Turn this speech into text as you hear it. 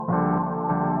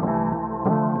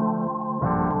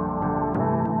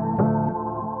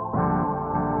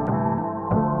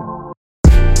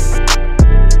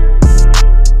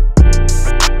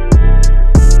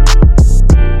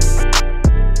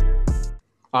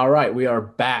All right, we are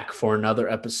back for another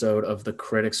episode of the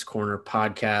Critics Corner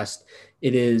podcast.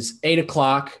 It is 8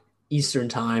 o'clock Eastern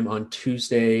time on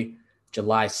Tuesday,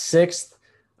 July 6th.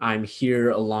 I'm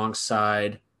here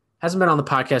alongside, hasn't been on the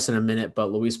podcast in a minute,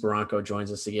 but Luis Barranco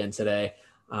joins us again today.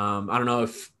 I don't know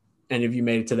if any of you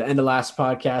made it to the end of last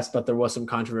podcast, but there was some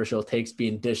controversial takes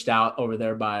being dished out over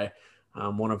there by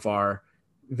one of our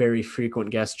very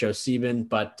frequent guests, Joe Sieben.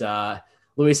 But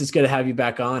Luis, it's good to have you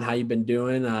back on. How you been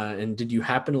doing? And did you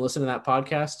happen to listen to that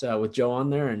podcast with Joe on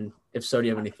there? And if so, do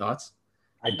you have any thoughts?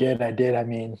 I did. I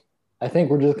mean, I think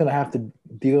we're just going to have to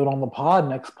deal it on the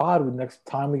next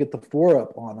time we get the 4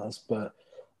 up on us. But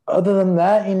other than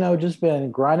that, just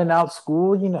been grinding out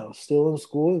school, still in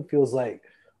school. It feels like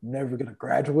I'm never going to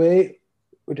graduate,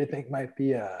 which I think might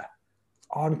be a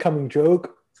oncoming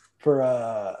joke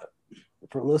for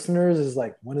listeners is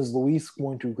like, when is Luis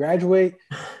going to graduate?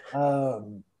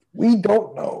 We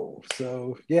don't know.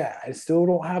 So yeah, I still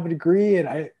don't have a degree and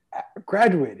I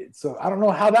graduated. So I don't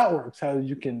know how that works, how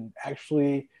you can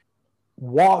actually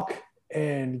walk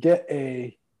and get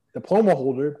a diploma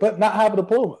holder, but not have a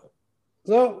diploma.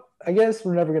 So I guess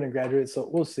we're never going to graduate. So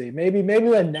we'll see. Maybe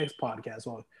the next podcast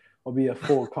will be a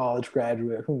full college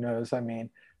graduate. Who knows? I mean,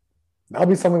 that'll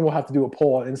be something we'll have to do a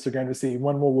poll on Instagram to see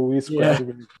when will Luis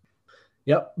graduate.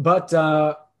 Yep. But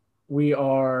we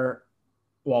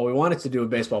wanted to do a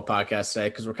baseball podcast today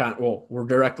because we're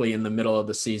directly in the middle of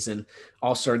the season.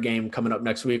 All-Star game coming up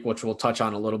next week, which we'll touch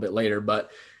on a little bit later,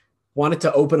 but wanted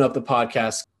to open up the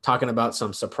podcast talking about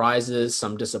some surprises,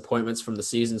 some disappointments from the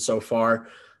season so far.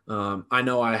 I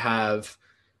know I have,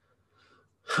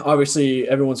 obviously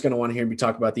everyone's going to want to hear me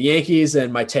talk about the Yankees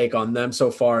and my take on them so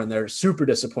far and their super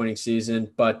disappointing season.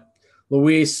 But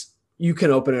Luis, you can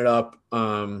open it up.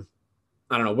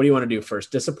 I don't know. What do you want to do first?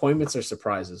 Disappointments or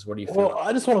surprises? What do you feel? Well,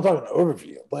 I just want to talk an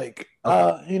overview.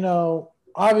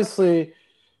 Obviously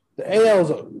the AL is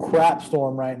a crap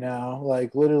storm right now.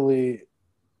 Like literally,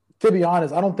 to be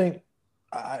honest, I don't think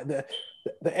the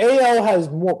AL has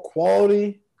more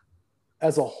quality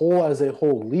as a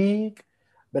whole league,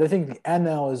 but I think the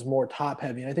NL is more top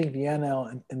heavy. And I think the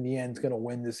NL in the end is going to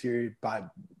win this year by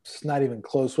it's not even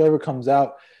close. Whoever comes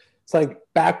out, it's like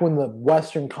back when the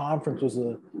Western Conference was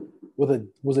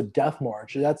a death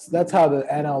march. That's how the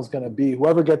NL is going to be.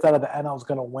 Whoever gets out of the NL is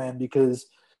going to win because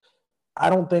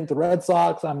I don't think the Red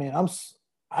Sox. I mean,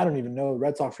 I don't even know the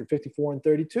Red Sox are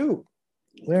 54-32.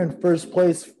 They're in first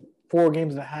place, 4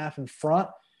 games and a half in front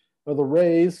of the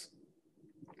Rays.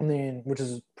 I mean, which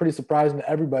is pretty surprising to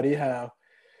everybody. How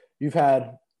you've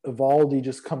had Evaldi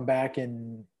just come back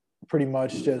and pretty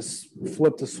much just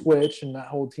flip the switch, and that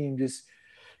whole team just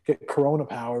get Corona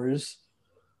powers.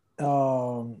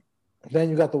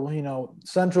 Then you got the,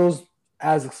 Centrals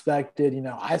as expected.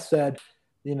 I said,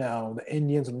 the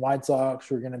Indians and White Sox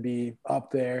were going to be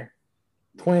up there.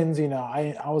 Twins,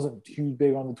 I wasn't too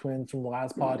big on the Twins from the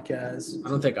last podcast. I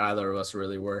don't think either of us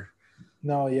really were.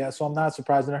 No, yeah, so I'm not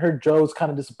surprised. And I heard Joe's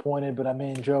kind of disappointed, but I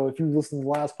mean, Joe, if you listened to the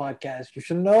last podcast, you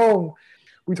should have known.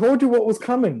 We told you what was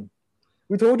coming.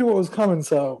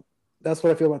 So that's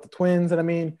what I feel about the Twins. And I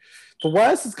mean, the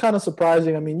West is kind of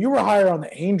surprising. I mean, you were higher on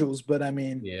the Angels, but I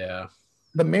mean, yeah,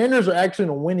 the Mariners are actually in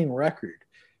a winning record,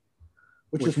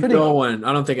 which is pretty. I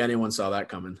don't think anyone saw that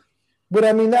coming. But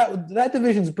I mean, that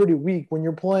division is pretty weak. When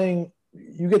you're playing,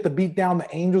 you get to beat down the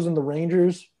Angels and the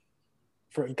Rangers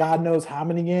for God knows how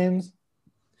many games.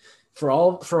 For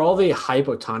all the hype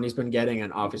Ohtani's been getting,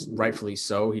 and obviously rightfully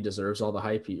so, he deserves all the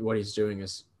hype. What he's doing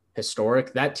is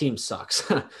historic. That team sucks.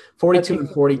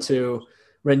 42-42.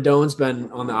 Rendon's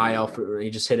been on the IL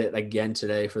he just hit it again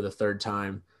today for the 3rd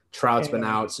time. Trout's been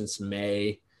out since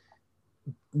May.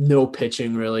 No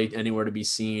pitching really anywhere to be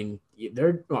seen.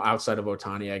 They're outside of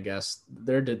Ohtani, I guess.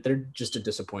 They're just a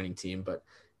disappointing team, but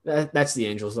that's the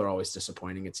Angels. They're always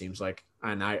disappointing, it seems like.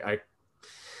 And I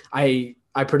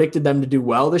predicted them to do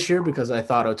well this year because I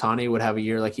thought Ohtani would have a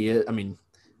year like he is. I mean,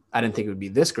 I didn't think it would be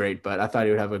this great, but I thought he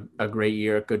would have a great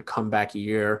year, a good comeback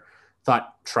year.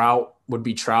 Thought Trout would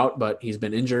be Trout, but he's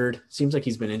been injured. Seems like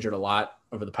he's been injured a lot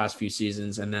over the past few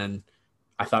seasons. And then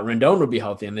I thought Rendon would be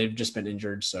healthy, and they've just been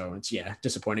injured. So it's,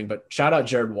 disappointing. But shout out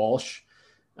Jared Walsh.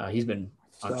 He's been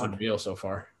unreal so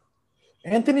far.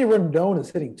 Anthony Rendon is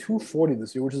hitting 240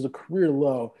 this year, which is a career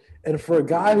low. And for a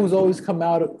guy who's always come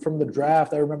out from the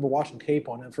draft, I remember watching tape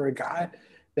on him. For a guy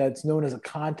that's known as a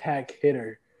contact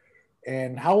hitter,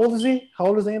 and how old is he? How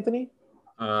old is Anthony?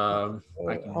 How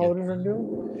old is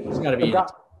Rendon? He's got to be in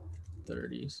his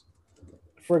 30s.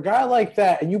 For a guy like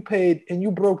that, and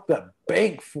you broke the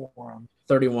bank for him.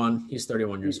 31. He's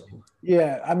 31 years old.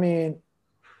 Yeah, I mean,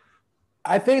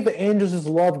 I think the Angels just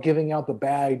love giving out the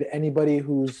bag to anybody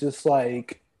who's just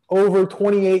like over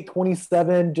 28,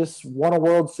 27, just won a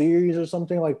World Series or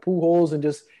something like Pujols, and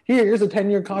just here's a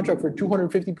 10-year contract for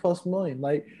 250 plus million.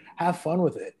 Like, have fun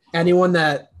with it. Anyone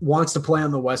that wants to play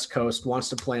on the West Coast, wants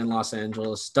to play in Los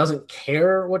Angeles, doesn't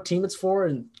care what team it's for,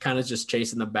 and kind of just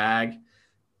chasing the bag.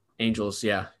 Angels,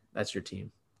 yeah, that's your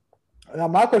team. Now,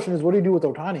 my question is, what do you do with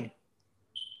Ohtani?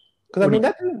 Because, I mean,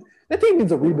 that team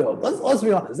needs a rebuild. Let's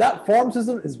be honest. That farm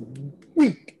system is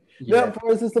weak. Yeah. That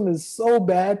farm system is so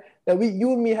bad that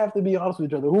you and me have to be honest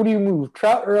with each other. Who do you move,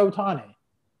 Trout or Ohtani?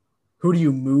 Who do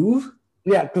you move?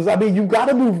 Yeah, because, I mean, you got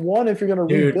to move one if you're going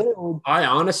to rebuild. I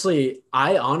honestly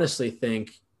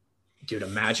think, dude,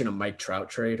 imagine a Mike Trout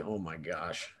trade. Oh, my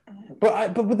gosh.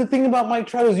 But the thing about Mike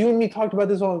Trout is you and me talked about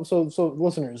this on – so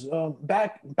listeners,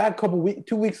 back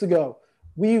 2 weeks ago,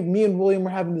 me and William were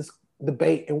having this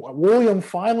debate, and William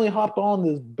finally hopped on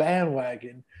this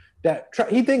bandwagon that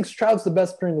he thinks Trout's the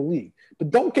best player in the league.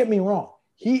 But don't get me wrong.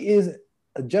 He is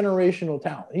a generational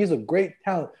talent. He's a great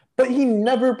talent, but he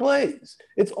never plays.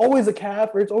 It's always a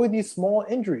calf or it's always these small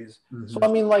injuries. Mm-hmm. So, I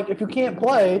mean, like, if you can't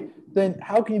play, then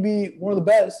how can you be one of the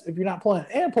best if you're not playing?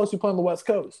 And plus, you play on the West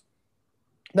Coast.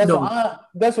 That's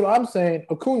what I'm saying.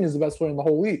 Acuna is the best player in the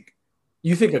whole league.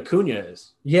 You think Acuna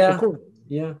is? Yeah. Acuna.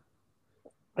 Yeah.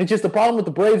 It's just the problem with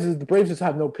the Braves is the Braves just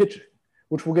have no pitching,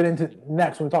 which we'll get into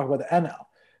next when we talk about the NL.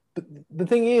 But the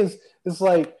thing is, it's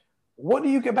like, what do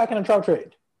you get back in a Trout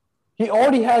trade? He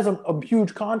already has a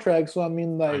huge contract, so I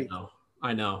mean, like,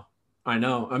 I know.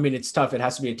 I mean, it's tough. It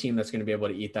has to be a team that's going to be able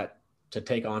to eat that, to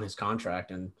take on his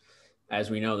contract. And as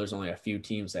we know, there's only a few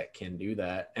teams that can do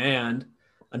that, and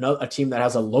a team that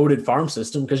has a loaded farm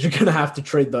system, because you're going to have to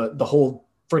trade the whole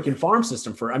freaking farm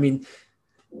system for. I mean,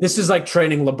 this is like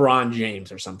trading LeBron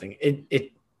James or something.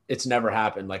 It's never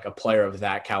happened, like a player of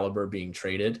that caliber being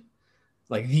traded,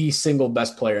 like the single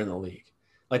best player in the league.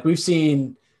 Like, we've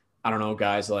seen, I don't know,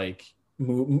 guys like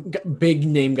big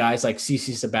name guys like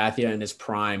CC Sabathia in his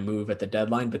prime move at the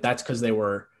deadline, but that's because they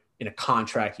were in a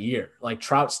contract year. Like,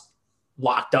 Trout's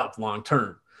locked up long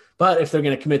term. But if they're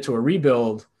going to commit to a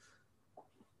rebuild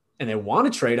and they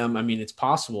want to trade him, I mean, it's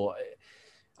possible.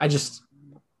 I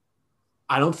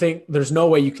don't think there's no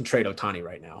way you can trade Ohtani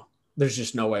right now. There's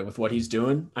just no way with what he's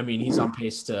doing. I mean, he's on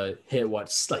pace to hit like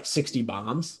 60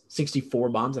 bombs, 64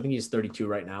 bombs. I think he's 32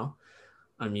 right now.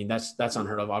 I mean, that's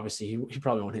unheard of. Obviously, he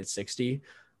probably won't hit 60.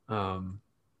 They're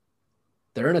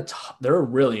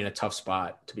really in a tough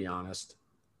spot, to be honest.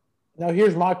 Now,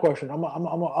 here's my question.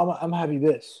 I'm happy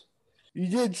this. You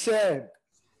did say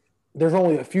there's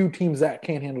only a few teams that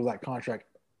can't handle that contract.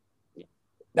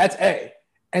 That's A.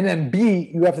 And then B,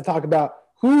 you have to talk about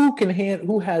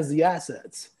who has the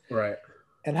assets. Right.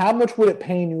 And how much would it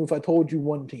pain you if I told you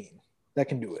one team that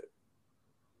can do it?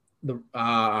 All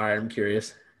right, I'm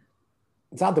curious.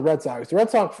 It's not the Red Sox. The Red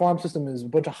Sox farm system is a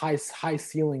bunch of high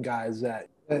ceiling guys that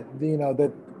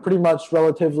pretty much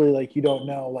relatively, like, you don't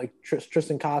know, like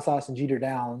Tristan Casas and Jeter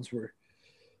Downs were.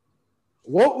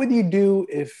 What would you do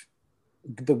if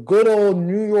the good old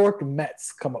New York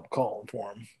Mets come up calling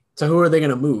for him? So who are they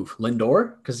going to move?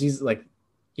 Lindor? Because he's like,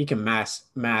 he can match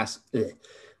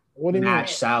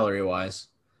salary wise.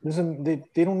 Listen,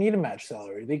 they don't need a match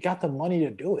salary. They got the money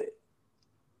to do it.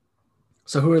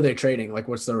 So who are they trading? Like,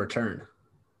 what's the return?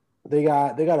 They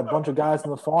got a bunch of guys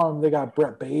in the farm. They got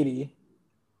Brett Beatty,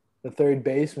 the third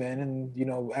baseman,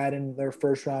 and add in their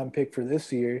first round pick for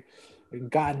this year. And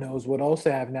God knows what else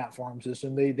they have in that farm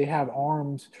system. They have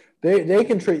arms. They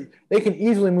can trade. They can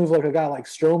easily move like a guy like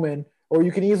Stroman, or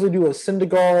you can easily do a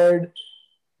Syndergaard,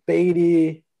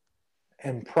 Beatty,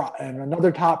 and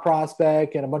another top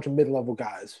prospect and a bunch of mid-level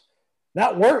guys.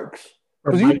 That works.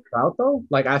 For Mike Trout, though,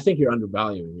 like, I think you're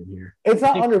undervaluing him here. It's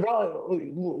not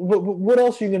undervalued. What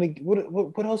else are you gonna?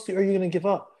 What else are you gonna give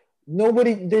up?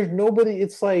 Nobody. There's nobody.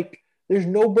 It's like there's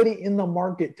nobody in the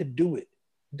market to do it.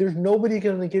 There's nobody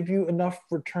gonna give you enough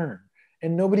return,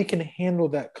 and nobody can handle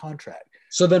that contract.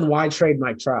 So then, why trade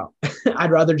Mike Trout?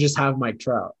 I'd rather just have Mike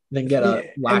Trout than get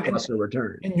a lackluster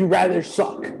return. And you rather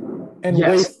suck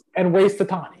and waste the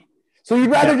time. So you'd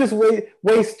rather just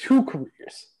waste two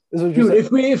careers. Dude,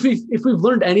 if we've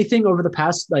learned anything over the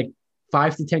past like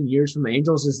 5 to 10 years from the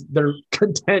Angels, is they're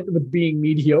content with being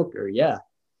mediocre. Yeah.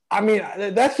 I mean,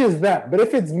 that's just that. But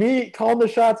if it's me calling the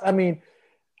shots, I mean,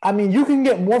 you can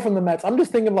get more from the Mets. I'm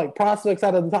just thinking like prospects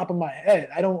out of the top of my head.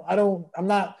 I know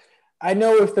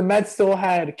if the Mets still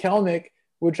had Kelnick,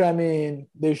 which, I mean,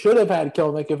 they should have had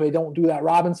Kelnick if they don't do that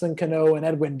Robinson, Cano, and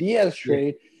Edwin Diaz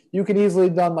trade. You could easily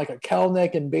have done like a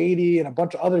Kelnick and Beatty and a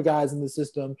bunch of other guys in the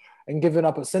system and given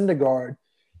up a Syndergaard.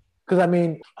 Because, I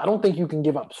mean, I don't think you can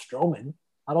give up Stroman.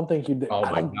 I don't think you did. Oh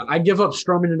my God. I give up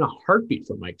Stroman in a heartbeat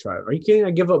for Mike Trout. Are you kidding?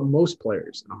 I give up most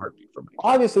players in a heartbeat for Mike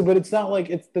Trout. Obviously, but it's not like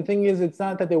it's the thing is it's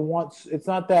not that they want. It's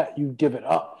not that you give it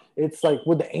up. It's like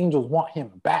would the Angels want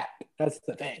him back? That's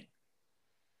the thing.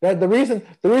 That the reason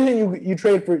you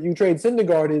trade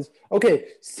Syndergaard is okay.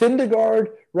 Syndergaard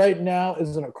right now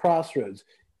is in a crossroads,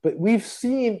 but we've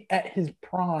seen at his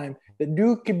prime that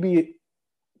dude can be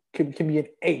an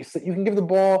ace. That you can give the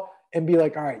ball and be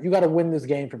like, all right, you got to win this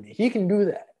game for me. He can do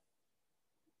that.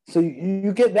 So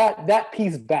you get that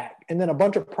piece back, and then a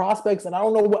bunch of prospects, and I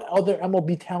don't know what other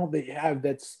MLB talent they have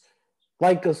that's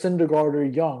like a Syndergaard or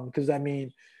Young, because I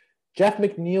mean, Jeff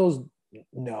McNeil's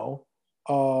no.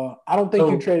 I don't think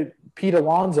you trade Pete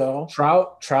Alonso.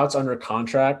 Trout's under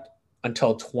contract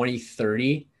until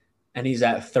 2030, and he's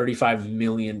at $35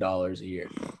 million a year.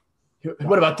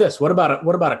 What about this? What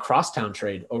about a crosstown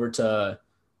trade over to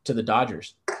the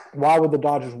Dodgers? Why would the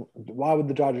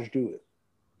Dodgers do it?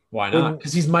 Why not?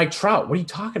 Because he's Mike Trout. What are you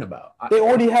talking about? They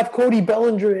already have Cody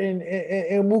Bellinger and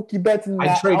Mookie Betts in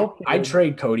that outfit. I'd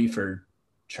trade Cody for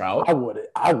Trout. I wouldn't.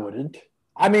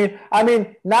 I mean,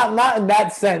 not in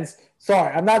that sense.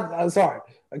 Sorry, I'm sorry.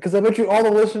 Because I bet you all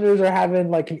the listeners are having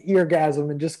like an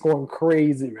eargasm and just going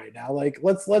crazy right now. Like,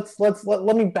 let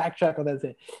me backtrack on that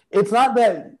thing. It's not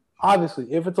that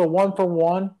obviously if it's a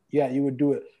 1-for-1, yeah, you would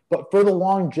do it. But for the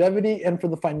longevity and for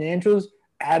the financials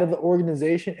out of the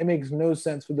organization, it makes no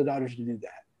sense for the Dodgers to do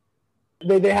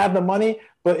that. They have the money,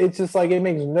 but it's just like it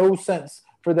makes no sense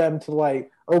for them to like,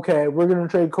 okay, we're going to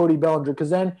trade Cody Bellinger because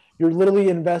then you're literally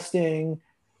investing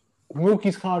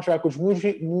Mookie's contract, which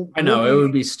Mookie I know it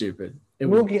would be stupid.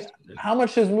 How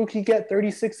much does Mookie get?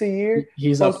 36 a year.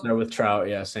 He's up there with Trout,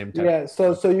 yeah, same time. Yeah,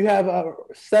 so you have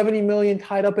 $70 million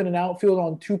tied up in an outfield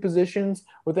on two positions,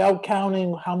 without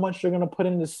counting how much they're going to put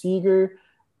into Seager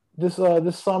this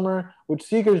summer, which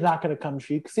Seager's not going to come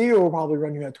cheap. Seager will probably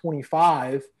run you at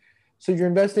 25. So you're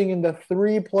investing in the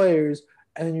three players,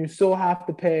 and then you still have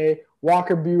to pay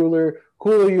Walker Buehler,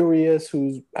 Julio Urias,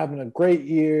 who's having a great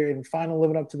year and finally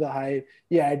living up to the hype.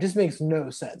 Yeah, it just makes no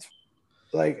sense.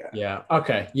 Like, yeah,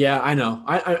 okay, yeah, I know.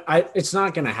 I it's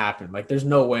not going to happen. Like, there's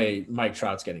no way Mike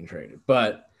Trout's getting traded.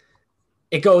 But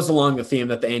it goes along the theme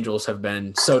that the Angels have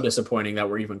been so disappointing that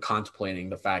we're even contemplating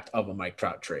the fact of a Mike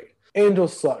Trout trade.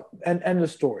 Angels suck, and end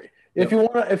of story. If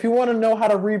Yep. you want to know how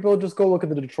to rebuild, just go look at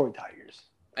the Detroit Tigers.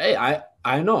 Hey,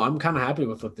 I know. I'm kind of happy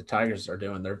with what the Tigers are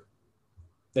doing.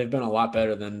 They've been a lot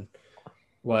better than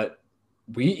what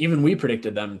we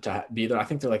predicted them to be there. I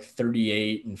think they're like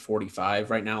 38-45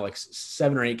 right now, like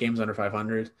 7 or 8 games under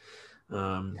 500.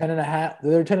 10.5.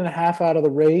 They're 10.5 out of the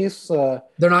race. They're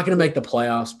not going to make the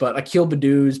playoffs, but Akil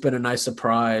Badu's been a nice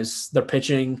surprise. They're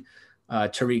pitching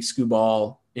Tariq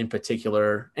Skubal in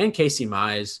particular, and Casey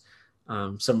Mize,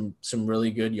 some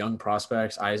really good young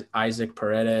prospects. Isaac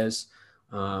Paredes.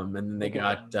 And then they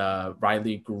got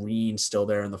Riley Green still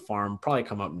there in the farm, probably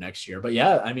come up next year. But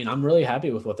yeah, I mean, I'm really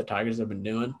happy with what the Tigers have been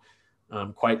doing. They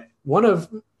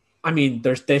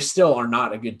still are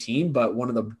not a good team, but one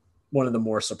of the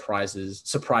more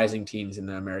surprising teams in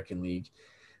the American League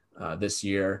this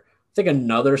year. I think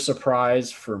another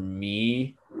surprise for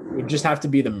me would just have to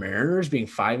be the Mariners being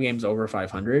 5 games over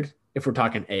 500 if we're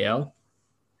talking AL.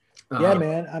 Yeah,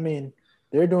 man. I mean,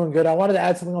 they're doing good. I wanted to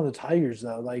add something on the Tigers,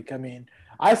 though. Like, I mean,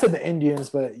 I said the Indians,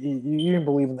 but you didn't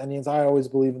believe in the Indians. I always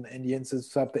believe in the Indians,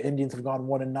 except the Indians have gone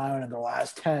 1-9 in their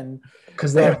last 10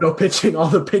 because they have no pitching. All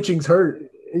the pitching's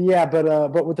hurt. Yeah,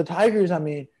 but with the Tigers, I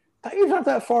mean, Tigers aren't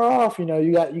that far off. You know,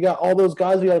 you got all those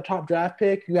guys. You got a top draft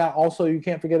pick. You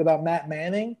can't forget about Matt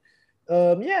Manning.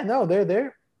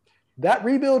 They're that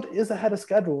rebuild is ahead of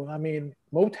schedule. I mean,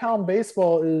 Motown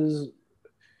baseball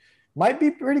might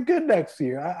be pretty good next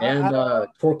year.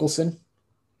 Torkelson.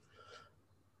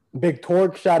 Big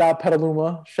Torque, shout out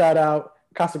Petaluma, shout out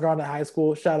Casa Grande High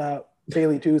School, shout out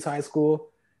Bailey 2's High School.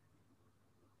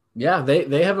 Yeah,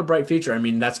 they have a bright future. I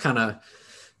mean, that's kind of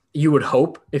you would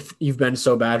hope if you've been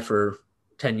so bad for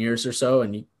 10 years or so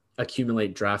and you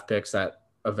accumulate draft picks that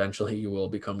eventually you will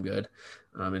become good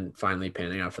and finally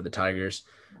panning out for the Tigers.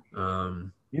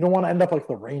 You don't want to end up like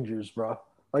the Rangers, bro.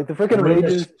 Like the freaking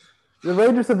Rangers. The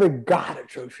Rangers have been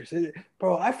atrocious.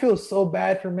 Bro, I feel so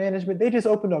bad for management. They just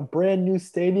opened a brand new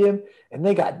stadium, and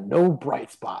they got no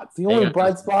bright spots. The only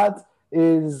bright spots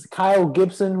is Kyle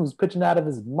Gibson, who's pitching out of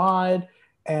his mind,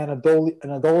 and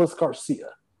Adolis Garcia.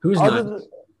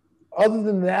 Other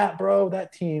than that, bro,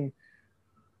 that team,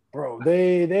 bro,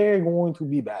 they're going to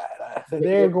be bad.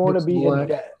 They're going to be in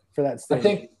debt for that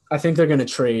stadium. I think they're going to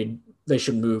trade. They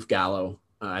should move Gallo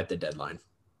at the deadline.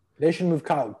 They should move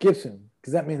Kyle Gibson.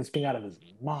 Because that means being out of his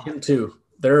mind. Him too.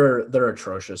 They're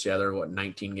atrocious. Yeah, they're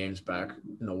 19 games back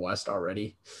in the West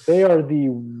already. They are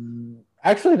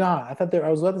actually not. I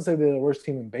was about to say they're the worst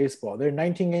team in baseball. They're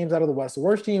 19 games out of the West. The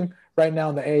worst team right now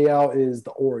in the AL is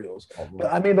the Orioles.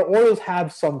 But I mean, the Orioles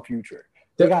have some future.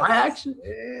 I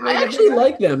actually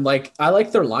like them. Like, I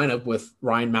like their lineup with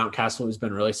Ryan Mountcastle, who's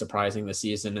been really surprising this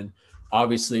season, and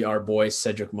obviously our boy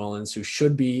Cedric Mullins, who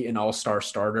should be an all-star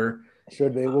starter.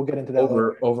 Should be. We'll get into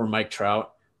that over Mike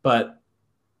Trout. But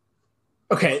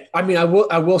okay, I mean, I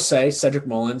will say Cedric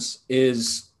Mullins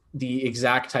is the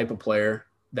exact type of player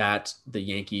that the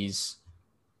Yankees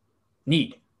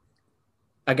need.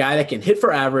 A guy that can hit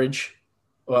for average.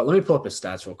 Well, let me pull up his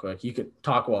stats real quick. You could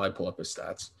talk while I pull up his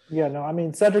stats. Yeah, no, I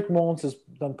mean, Cedric Mullins has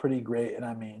done pretty great, and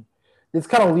I mean, it's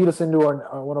kind of lead us into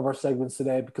one of our segments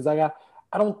today because I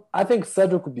think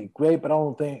Cedric would be great, but I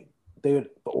don't think the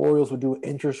Orioles would do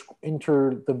an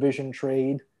inter-division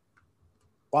trade.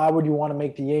 Why would you want to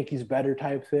make the Yankees better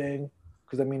type thing?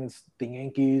 Because, I mean, it's the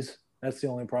Yankees. That's the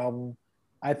only problem.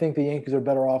 I think the Yankees are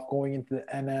better off going into the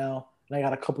NL, and I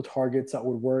got a couple targets that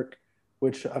would work,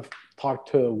 which I've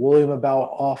talked to William about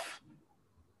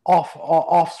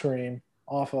off screen,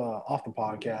 off the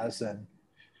podcast, and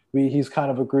he's kind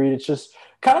of agreed. It's just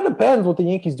kind of depends what the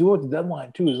Yankees do at the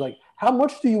deadline too. Is like, how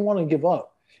much do you want to give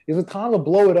up? Is it time to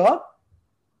blow it up?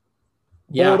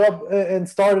 Yeah. Blow it up and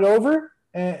start it over,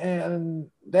 and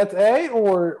that's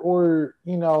or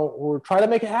try to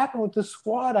make it happen with this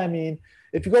squad. I mean,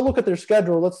 if you go look at their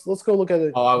schedule, let's go look at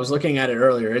it. Oh, I was looking at it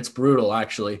earlier. It's brutal,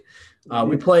 actually.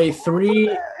 We play 3.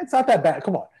 It's not that bad.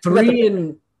 Come on.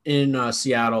 3 in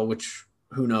Seattle, which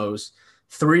who knows.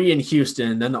 3 in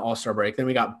Houston, then the All-Star break. Then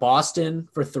we got Boston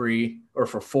for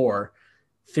 4,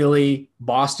 Philly,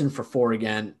 Boston for 4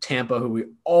 again, Tampa, who we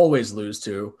always lose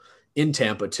to, in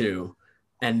Tampa too,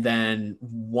 and then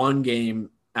 1 game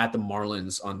at the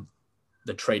Marlins on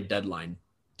the trade deadline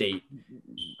date.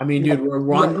 I mean, dude, we're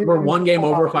one game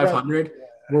over 500.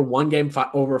 We're 1 game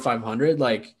over 500.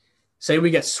 Like, say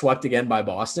we get swept again by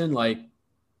Boston, so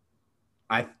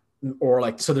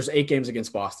there's 8 games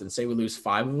against Boston. Say we lose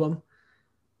 5 of them.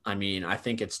 I mean, I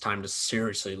think it's time to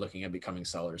seriously looking at becoming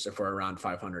sellers if we're around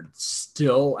 500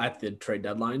 still at the trade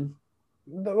deadline.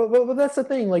 But that's the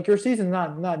thing. Like, your season's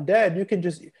not dead. You can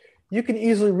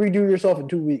easily redo yourself in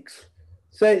 2 weeks.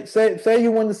 Say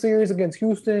you win the series against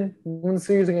Houston, you win the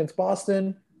series against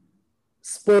Boston,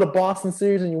 split a Boston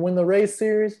series, and you win the Rays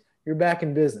series. You're back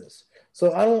in business.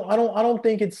 So I don't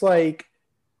think it's like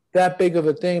that big of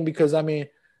a thing because I mean,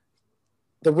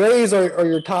 the Rays are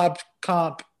your top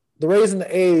comp. The Rays and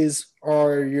the A's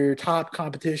are your top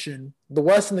competition. The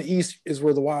West and the East is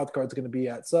where the wild card's going to be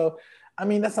at. So, I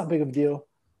mean, that's not big of a deal.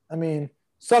 I mean,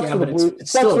 sucks for the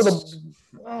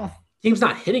Blue. Team's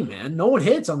not hitting, man. No one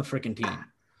hits on the freaking team.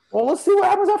 Well, let's see what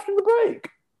happens after the break.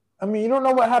 I mean, you don't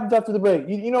know what happens after the break.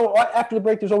 You know, after the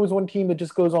break, there's always one team that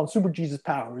just goes on Super Jesus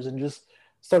powers and just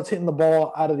starts hitting the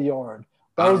ball out of the yard.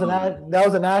 That was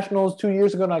the Nationals 2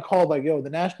 years ago, and I called like, yo, the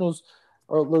Nationals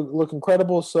look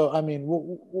incredible. So, I mean,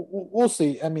 we'll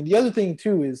see. I mean, the other thing,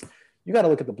 too, is you got to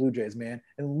look at the Blue Jays, man,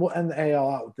 and we'll end the AL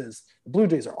out with this. The Blue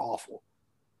Jays are awful.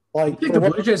 Like, you think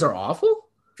the Blue Jays are awful?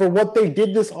 For what they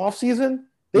did this offseason,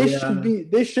 they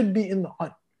should be in the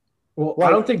hunt. Well,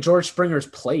 I don't think George Springer's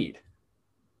played.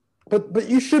 But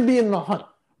you should be in the hunt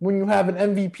when you have an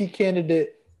MVP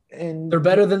candidate. And they're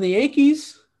better than the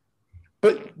Yankees.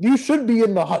 But you should be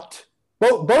in the hunt.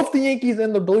 Both the Yankees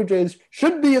and the Blue Jays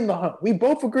should be in the hunt. We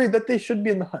both agree that they should be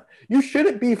in the hunt. You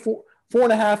shouldn't be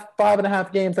 4.5,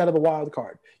 5.5 games out of the wild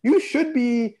card. You should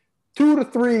be 2 to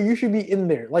 3. You should be in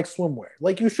there like swimwear.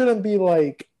 Like, you shouldn't be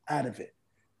like out of it.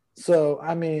 So,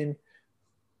 I mean,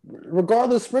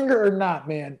 regardless, Springer or not,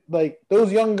 man, like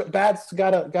those young bats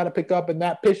gotta pick up, and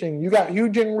that pitching. You got Hugh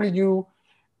Ryu,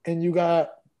 and you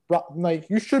got like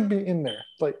you should be in there.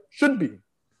 Like, should be.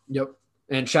 Yep.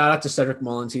 And shout out to Cedric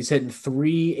Mullins. He's hitting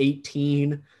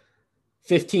 318,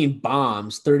 15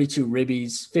 bombs, 32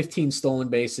 ribbies, 15 stolen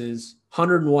bases,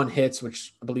 101 hits,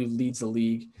 which I believe leads the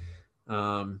league.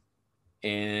 And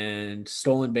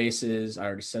stolen bases, I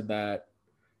already said that.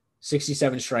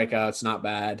 67 strikeouts, not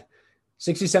bad.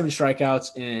 67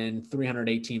 strikeouts in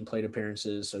 318 plate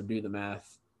appearances. So do the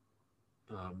math.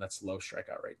 That's low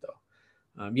strikeout rate, though.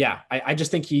 I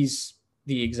just think he's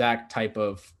the exact type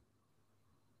of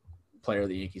player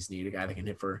the Yankees need, a guy that can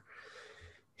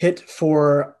hit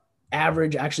for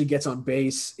average, actually gets on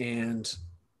base and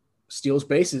steals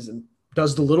bases and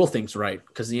does the little things right,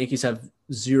 because the Yankees have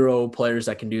 0 players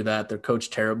that can do that. They're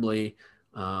coached terribly.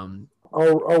 Are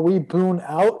we Boone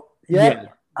out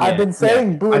yet? I've been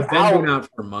saying Boone I've been out. Boone out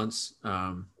for months.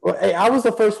 Well, hey, I was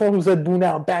the first one who said Boone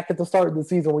out back at the start of the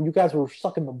season when you guys were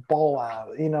sucking the ball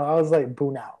out. I was like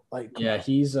Boone out. Like, yeah,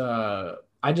 he's I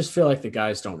just feel like the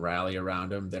guys don't rally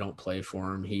around him. They don't play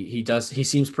for him. He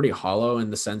seems pretty hollow in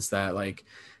the sense that like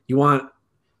you want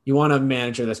a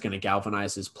manager that's going to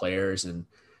galvanize his players and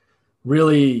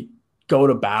really go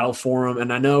to battle for him.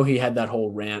 And I know he had that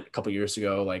whole rant a couple years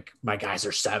ago, like my guys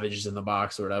are savages in the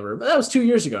box or whatever, but that was 2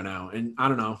 years ago now. And I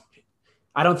don't know.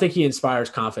 I don't think he inspires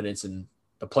confidence in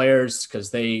the players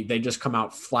because they just come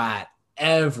out flat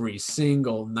every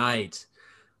single night.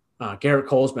 Garrett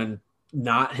Cole's been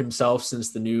not himself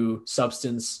since the new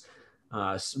substance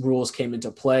rules came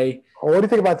into play. What do you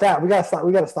think about that? We gotta stop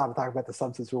and talk about the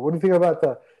substance rule. What do you think about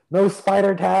the no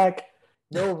spider tack,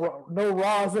 no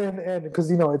rosin, and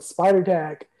because it's spider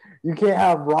tack, you can't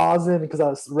have rosin because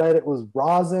I read it was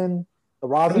rosin. The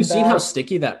rosin. Have you seen how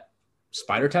sticky that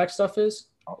spider tack stuff is?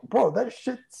 Oh, bro, that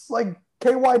shit's like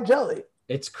KY jelly.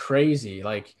 It's crazy.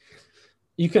 Like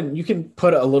you can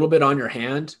put a little bit on your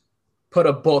hand, put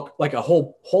a book, like a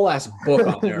whole ass book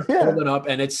on there, Yeah. hold it up,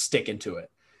 and it's sticking to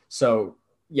it. So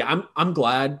yeah, I'm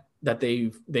glad that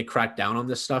they cracked down on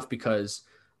this stuff because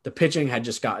the pitching had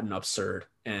just gotten absurd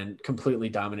and completely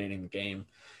dominating the game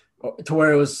to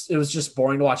where it was just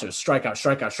boring to watch. It was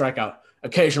strikeout,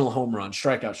 occasional home run,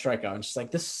 strikeout. And just like,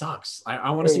 this sucks.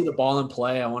 I want to see the ball in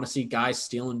play. I want to see guys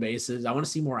stealing bases. I want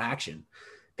to see more action.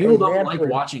 People don't like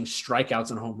watching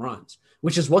strikeouts and home runs,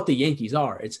 which is what the Yankees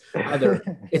are. It's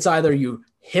either you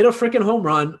hit a freaking home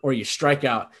run or you strike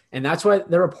out. And that's why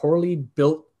they're a poorly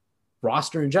built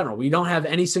roster in general. We don't have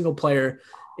any single player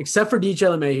except for DJ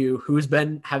LeMahieu, who's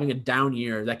been having a down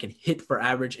year, that can hit for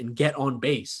average and get on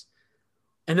base.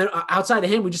 And then outside of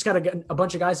him, we just got a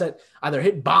bunch of guys that either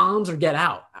hit bombs or get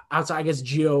out. Outside, I guess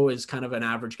Gio is kind of an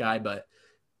average guy, but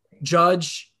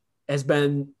Judge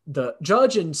and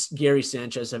Gary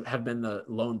Sanchez have been the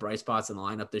lone bright spots in the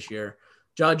lineup this year.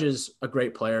 Judge is a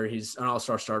great player. He's an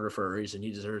all-star starter for a reason.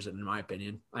 He deserves it, in my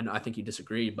opinion. I think you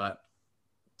disagree, but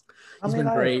he's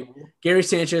been great. Gary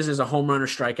Sanchez is a home runner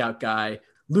strikeout guy.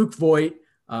 Luke Voit,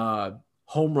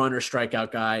 home runner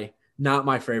strikeout guy. Not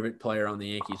my favorite player on the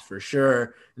Yankees for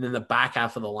sure. And then the back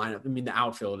half of the lineup, the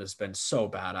outfield has been so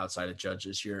bad outside of Judge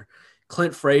this year.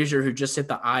 Clint Frazier, who just hit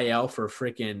the IL for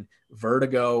freaking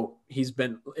vertigo.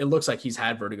 It looks like he's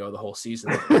had vertigo the whole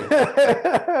season.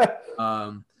 Aroldis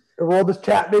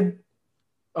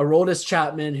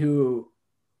Chapman, who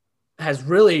has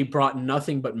really brought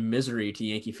nothing but misery to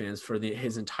Yankee fans for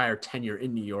his entire tenure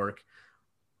in New York.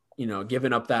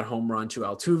 Giving up that home run to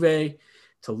Altuve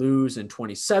to lose in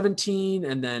 2017.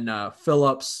 And then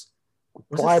Phillips,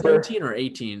 was it 17 or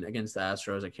 18 against the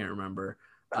Astros? I can't remember.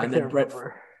 And then Brett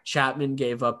Chapman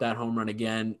gave up that home run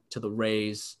again to the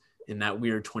Rays in that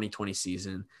weird 2020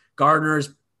 season.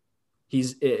 Gardner's, he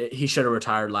should have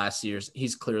retired last year.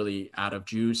 He's clearly out of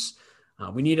juice.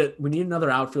 We need another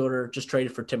outfielder. Just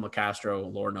traded for Tim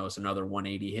LaCastro. Lord knows, another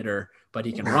 180 hitter, but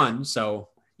he can run. So,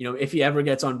 if he ever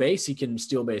gets on base, he can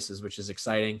steal bases, which is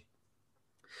exciting.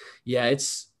 Yeah,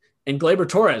 and Gleyber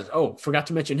Torres. Oh, forgot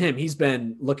to mention him. He's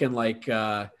been looking like,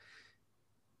 just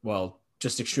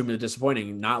extremely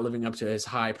disappointing, not living up to his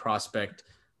high prospect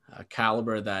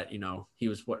caliber that, he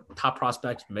was top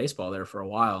prospect in baseball there for a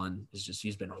while. And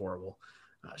he's been horrible.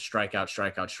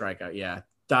 Strikeout. Yeah.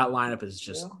 That lineup is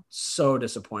just so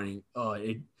disappointing. Oh,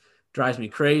 it drives me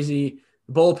crazy.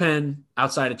 The bullpen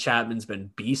outside of Chapman's been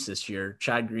beast this year.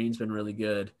 Chad Green's been really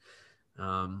good.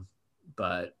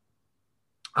 But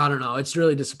I don't know. It's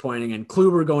really disappointing. And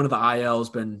Kluber going to the IL has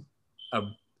been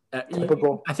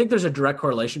typical. I think there's a direct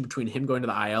correlation between him going to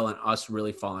the IL and us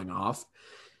really falling off.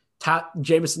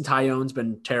 Jameson Taillon's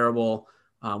been terrible,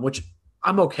 which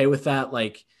I'm okay with that.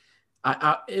 Like,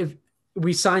 if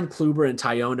we signed Kluber and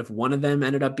Taillon, if one of them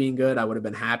ended up being good, I would have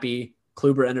been happy.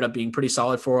 Kluber ended up being pretty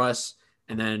solid for us.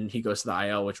 And then he goes to the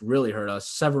IL, which really hurt us.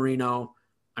 Severino,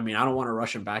 I don't want to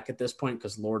rush him back at this point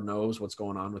because Lord knows what's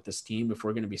going on with this team. If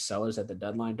we're going to be sellers at the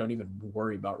deadline, don't even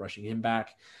worry about rushing him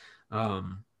back.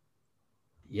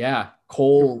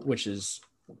 Cole, which is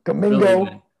really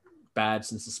been bad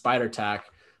since the spider tack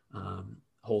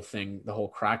whole thing, the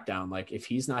whole crackdown. Like, if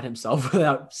he's not himself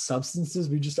without substances,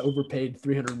 we just overpaid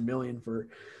 $300 million for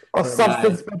a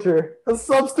substance pitcher.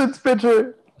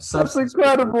 That's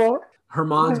incredible.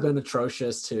 Herman's been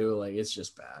atrocious too. Like, it's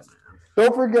just bad, man.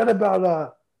 Don't forget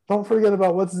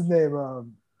about what's his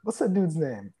name? What's that dude's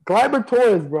name? Gleyber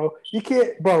Torres, bro.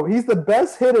 He's the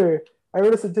best hitter. I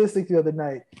read a statistic the other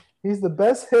night. He's the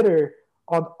best hitter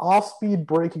on off-speed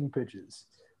breaking pitches,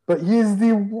 but he's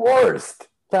the worst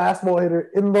fastball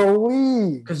hitter in the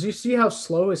league. Because you see how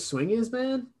slow his swing is,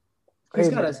 man.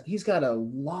 He's got a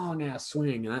long ass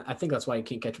swing, and I think that's why he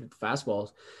can't catch with the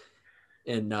fastballs.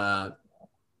 And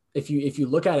if you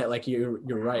look at it, like you're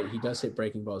right, he does hit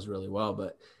breaking balls really well,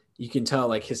 but you can tell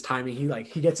like his timing.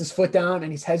 He gets his foot down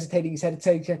and he's hesitating,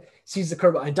 sees the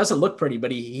curve. It doesn't look pretty,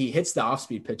 but he hits the off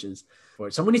speed pitches.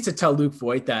 Someone needs to tell Luke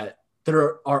Voigt that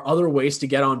there are other ways to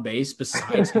get on base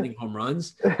besides hitting home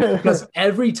runs, because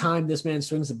every time this man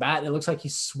swings the bat, it looks like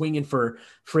he's swinging for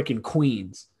freaking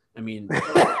Queens. I mean,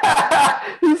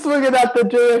 he's swinging at the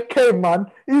JFK,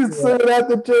 man. He's swinging at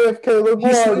the JFK.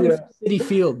 He's swinging for Citi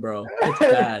Field, bro. It's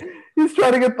bad. He's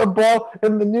trying to get the ball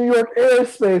in the New York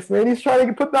airspace, man. He's trying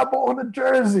to put that ball in the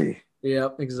jersey.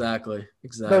 Yep, exactly.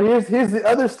 So here's the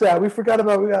other stat we forgot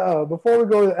about. Before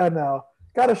we go to NL,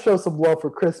 got to show some love for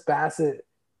Chris Bassett.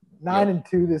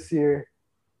 9-2 this year.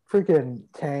 Freaking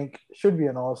tank. Should be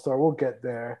an all-star. We'll get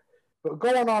there. But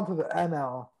going on to the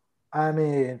NL, I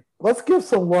mean, let's give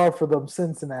some love for them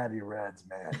Cincinnati Reds,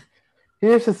 man.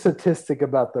 Here's a statistic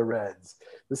about the Reds.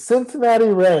 The Cincinnati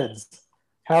Reds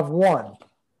have won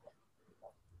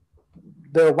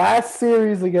their last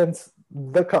series against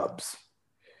the Cubs.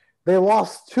 They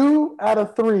lost 2 out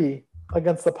of 3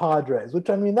 against the Padres, which,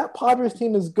 I mean, that Padres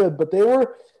team is good, but it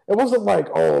wasn't like,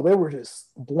 oh, they were just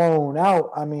blown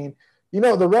out. I mean,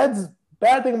 the Reds,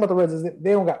 bad thing about the Reds is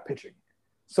they don't got pitching.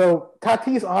 So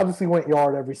Tatis obviously went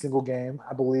yard every single game,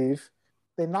 I believe.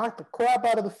 They knocked the crap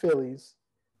out of the Phillies.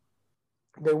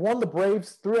 They won the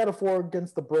Braves 3 out of 4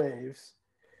 against the Braves.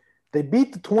 They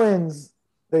beat the Twins.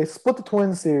 They split the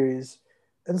Twins series.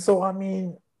 And so, I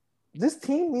mean, this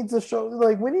team needs to show,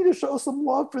 like, we need to show some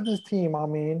love for this team. I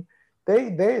mean,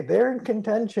 they're in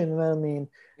contention. And I mean,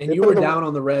 and you were down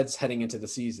on the Reds heading into the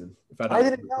season. I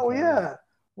didn't know, yeah.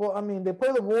 Well, I mean, they play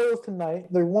the Royals tonight.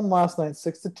 They won last night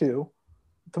 6-2.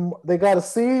 They got a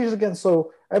siege against,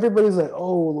 so everybody's like,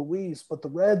 oh, Luis, but the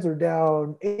Reds are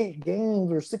down 8 games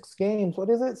or 6 games. What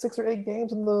is it? 6 or 8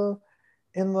 games in the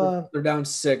They're down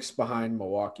 6 behind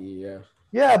Milwaukee, yeah.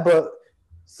 Yeah, but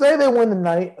say they win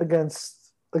tonight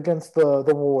against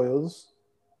the Royals.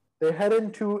 They head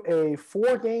into a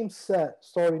 4-game set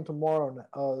starting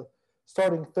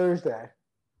starting Thursday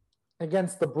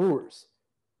against the Brewers.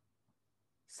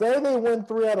 Say they win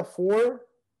 3 out of 4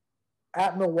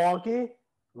 at Milwaukee.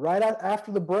 Right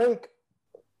after the break,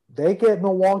 they get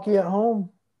Milwaukee at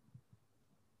home.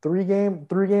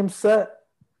 3-game set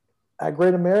at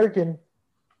Great American.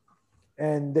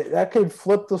 And that could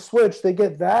flip the switch. They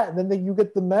get that, and then you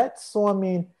get the Mets. So, I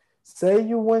mean, say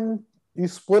you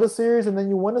split a series and then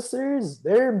you win a series,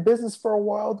 they're in business for a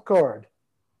wild card.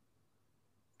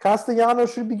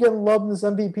 Castellanos should be getting love in this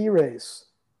MVP race.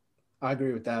 I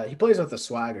agree with that. He plays with a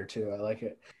swagger, too. I like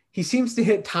it. He seems to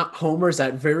hit top homers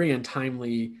at very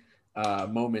untimely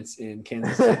moments in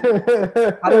Kansas City.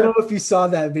 I don't know if you saw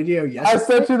that video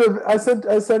yesterday.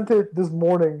 I sent it this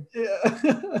morning.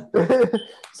 Yeah.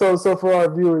 So for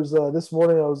our viewers, this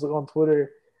morning I was on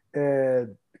Twitter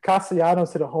and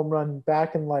Castellanos hit a home run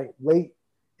back in like late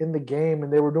in the game,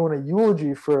 and they were doing a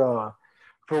eulogy for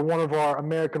one of our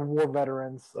American War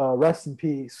veterans. Rest in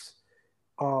peace.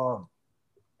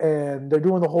 And they're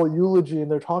doing the whole eulogy, and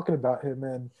they're talking about him.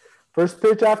 And first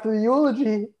pitch after the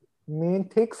eulogy, man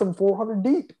takes him 400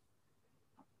 deep.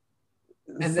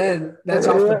 And then that's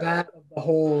off the bat of the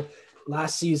whole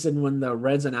last season when the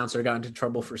Reds announcer got into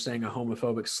trouble for saying a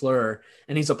homophobic slur,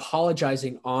 and he's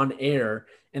apologizing on air.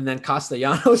 And then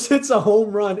Castellanos hits a home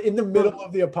run in the middle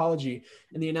of the apology,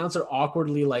 and the announcer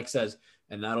awkwardly says,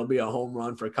 and that'll be a home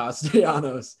run for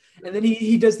Castellanos. And then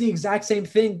he does the exact same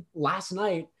thing last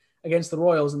night against the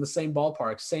Royals in the same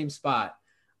ballpark, same spot.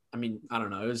 I mean, I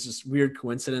don't know. It was just weird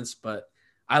coincidence, but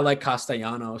I like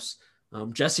Castellanos.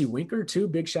 Jesse Winker too.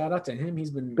 Big shout out to him.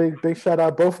 He's been big shout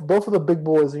out. Both of the big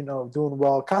boys, doing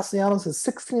well. Castellanos has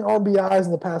 16 RBIs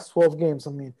in the past 12 games.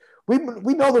 I mean, we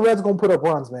know the Reds are gonna put up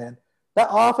runs, man. That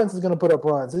offense is gonna put up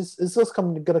runs. It's just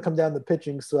gonna come down to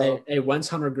pitching. So hey, when's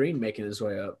Hunter Green making his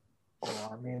way up?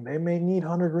 I mean, they may need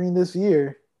Hunter Green this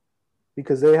year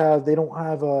because they don't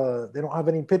have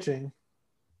any pitching.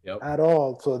 Yep. At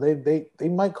all. So they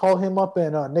might call him up,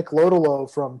 and Nick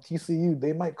Lodolo from TCU,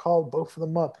 they might call both of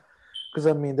them up because,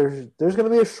 I mean, there's going to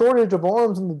be a shortage of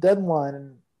arms in the deadline,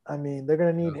 and, I mean, they're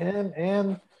going to need him,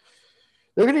 and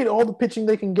they're going to need all the pitching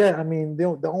they can get. I mean,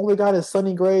 the only guy is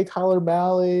Sonny Gray, Tyler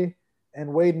Mahle,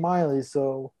 and Wade Miley.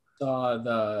 So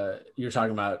you're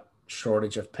talking about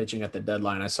shortage of pitching at the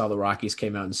deadline. I saw the Rockies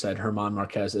came out and said Herman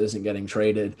Marquez isn't getting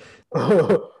traded.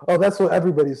 Oh, that's what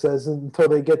everybody says until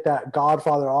they get that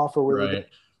Godfather offer. Right.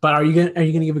 But are you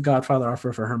gonna give a Godfather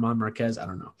offer for Herman Marquez? I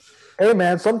don't know. Hey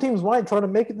man, some teams might try to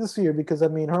make it this year because, I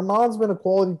mean, Herman's been a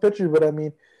quality pitcher, but, I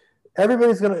mean,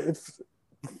 everybody's gonna. If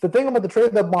the thing about the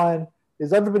trade deadline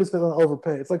is everybody's going to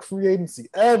overpay. It's like free agency.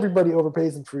 Everybody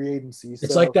overpays in free agency.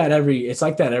 It's like that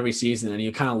every season, and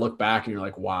you kind of look back and you're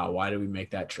like, wow, why did we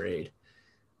make that trade?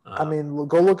 I mean,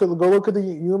 go look at the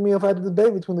you and me have had a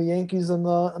debate between the Yankees and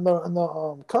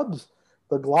the Cubs.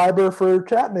 The Gleiber for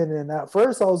Chapman, and at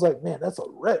first I was like, man, that's a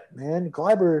rip, man.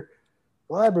 Gleiber,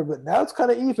 but now it's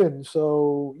kind of even.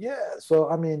 So yeah,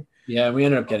 I mean, yeah, we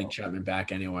ended up getting Chapman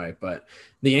back anyway, but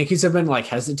the Yankees have been like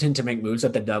hesitant to make moves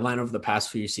at the deadline over the past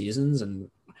few seasons, and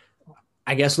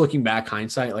I guess looking back,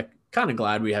 hindsight, like kind of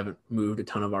glad we haven't moved a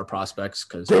ton of our prospects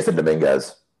because Jason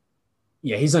Dominguez,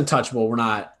 yeah, he's untouchable. We're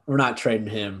not trading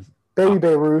him. Baby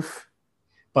Beirut.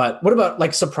 But what about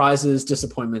like surprises,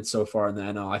 disappointments so far in the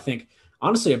NL? I think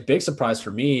honestly a big surprise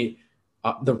for me,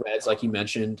 the Reds, like you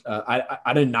mentioned.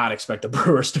 I did not expect the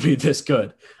Brewers to be this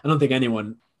good. I don't think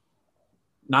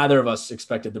neither of us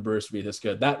expected the Brewers to be this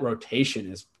good. That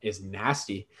rotation is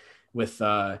nasty with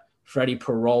Freddie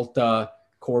Peralta,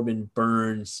 Corbin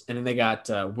Burns, and then they got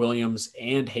Williams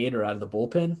and Hader out of the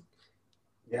bullpen.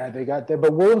 Yeah, they got that,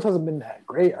 but Williams hasn't been that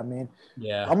great. I mean,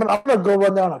 yeah, I'm gonna go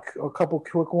run down a couple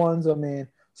quick ones. I mean,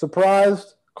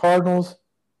 surprised Cardinals.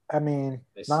 I mean,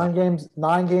 9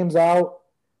 games out.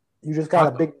 You just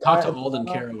got talk to Alden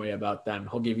Caraway about them.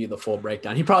 He'll give you the full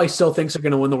breakdown. He probably still thinks they're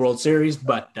going to win the World Series,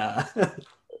 but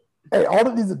hey,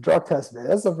 Alden needs a drug test, man.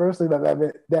 That's the first thing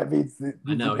that means.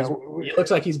 I know he looks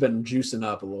like he's been juicing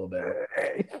up a little bit.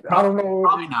 I don't know.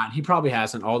 Probably not. He probably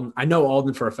hasn't. Alden. I know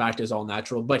Alden for a fact is all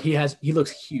natural, but he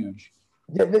looks huge.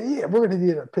 Yeah, we're gonna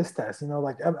need a piss test,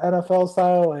 like NFL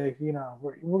style. Like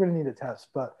we're gonna need a test.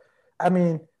 But I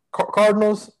mean,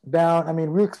 Cardinals down. I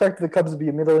mean, we expected the Cubs to be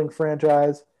a middling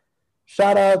franchise.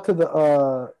 Shout out to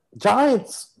the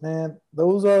Giants, man.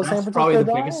 Those San Francisco probably the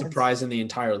Giants. biggest surprise in the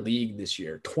entire league this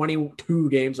year. 22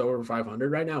 games over 500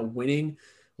 right now, winning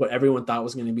what everyone thought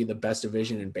was going to be the best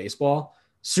division in baseball.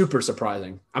 Super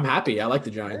surprising. I'm happy. I like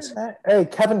the Giants. Hey,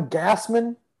 Kevin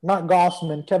Gassman, not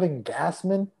Gossman. Kevin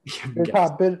Gassman, your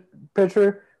top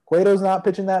pitcher. Cueto's not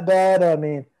pitching that bad. I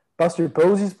mean, Buster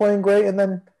Posey's playing great, and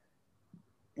then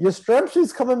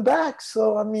Yastrzemski's coming back,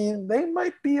 so I mean they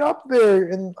might be up there,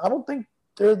 and I don't think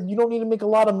you don't need to make a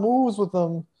lot of moves with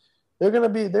them. They're gonna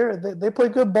be there. They play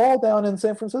good ball down in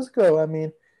San Francisco. I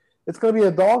mean, it's gonna be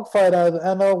a dogfight out of the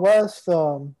NL West.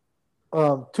 2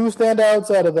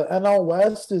 standouts out of the NL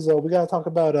West is we gotta talk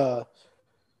about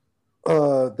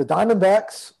the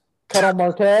Diamondbacks, Ketel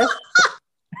Marte.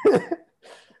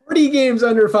 40 games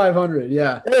under 500,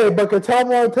 yeah. Hey, but Ketel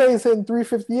Marte is hitting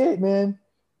 358, man.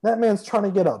 That man's trying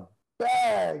to get a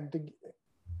bag.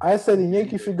 I said the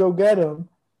Yankees should go get him.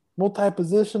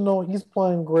 Multi-positional. He's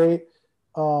playing great.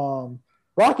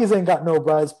 Rockies ain't got no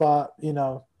bright spot.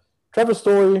 Trevor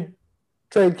Story,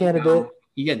 trade candidate.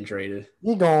 He getting traded.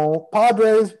 He gone.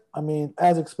 Padres, I mean,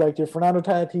 as expected. Fernando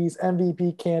Tatis,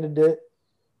 MVP candidate.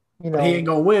 But he ain't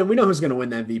going to win. We know who's going to win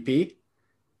the MVP.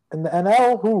 In the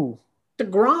NL, who?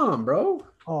 DeGrom, bro.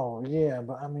 Oh, yeah.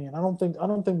 But, I mean, I don't think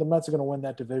the Mets are going to win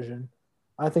that division.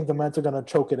 I think the Mets are going to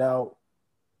choke it out.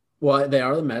 Well, they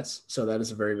are the Mets, so that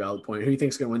is a very valid point. Who do you think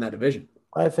is going to win that division?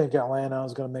 I think Atlanta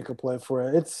is going to make a play for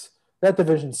it. That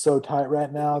division's so tight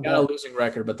right now. They got a losing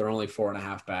record, but they're only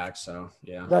 4.5 back, so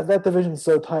yeah. That division's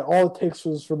so tight. All it takes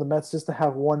was for the Mets just to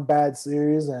have one bad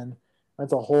series, and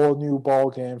that's a whole new ball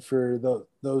game for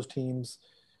those teams.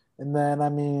 And then, I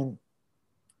mean,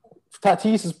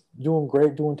 Tatis is doing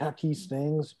great, doing Tatis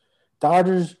things.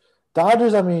 Dodgers,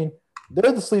 I mean,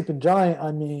 they're the sleeping giant.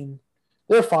 I mean,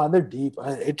 they're fine. They're deep.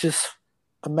 It's just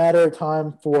a matter of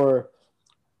time for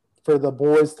the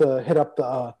boys to hit up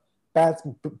the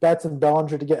Betts and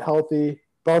Bellinger to get healthy.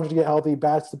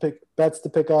 Bats to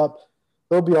pick up.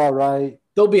 They'll be all right.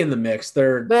 They'll be in the mix.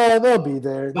 They'll be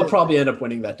there. They'll probably end up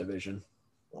winning that division.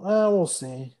 We'll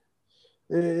see.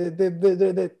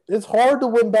 It's hard to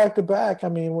win back to back. I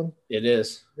mean, it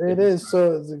is. It is.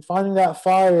 So finding that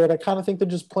fire, and I kind of think they're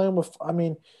just playing with. I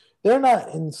mean, they're not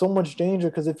in so much danger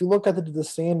because if you look at the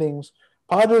standings,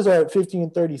 Padres are at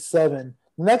 50-37.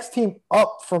 The next team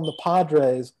up from the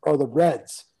Padres are the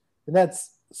Reds, and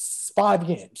that's 5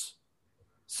 games.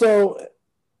 So,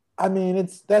 I mean,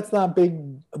 that's not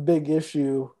a big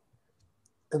issue.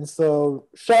 And so,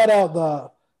 shout out the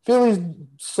Phillies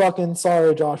sucking.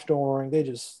 Sorry, Josh Doring. They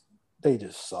just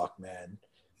suck, man.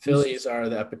 Phillies are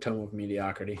the epitome of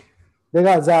mediocrity. They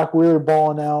got Zach Wheeler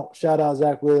balling out. Shout out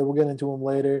Zach Wheeler. We'll get into him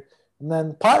later. And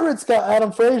then Pirates got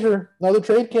Adam Frazier, another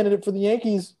trade candidate for the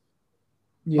Yankees.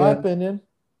 Yeah. My opinion.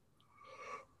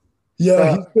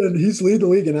 Yeah, he's leading the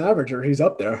league in average, or he's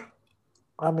up there.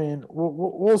 I mean,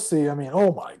 we'll see. I mean,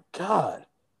 oh my God,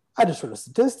 I just heard a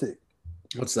statistic.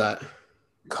 What's that?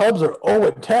 Cubs are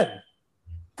 0-10.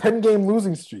 10-game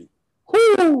losing streak.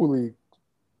 Holy.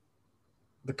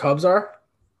 The Cubs are?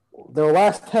 Their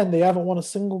last 10, they haven't won a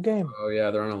single game. Oh,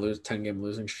 yeah, they're on a 10-game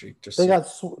losing streak. They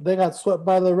got swept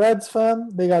by the Reds, fam.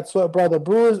 They got swept by the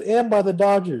Brewers and by the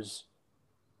Dodgers.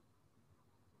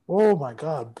 Oh, my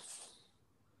God.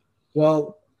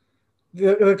 Well,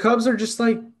 the Cubs are just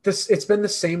like this. It's been the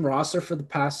same roster for the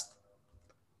past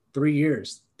 3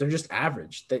 years. They're just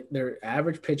average. They're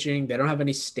average pitching. They don't have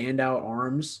any standout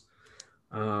arms.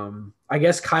 I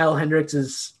guess Kyle Hendricks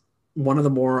is one of the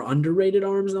more underrated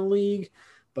arms in the league,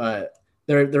 but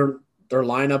their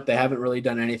lineup, they haven't really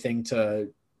done anything to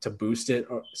boost it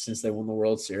since they won the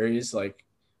World Series. Like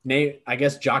Nate, I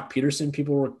guess Jock Peterson,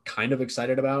 people were kind of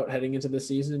excited about heading into the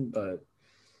season, but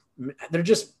they're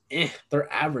just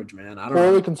they're average, man. I don't know.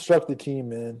 Poorly constructed team,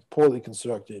 man. Poorly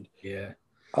constructed. Yeah.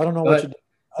 I don't know what you do.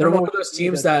 They're one of those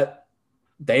teams that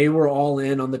they were all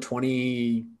in on the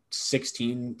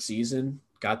 2016 season,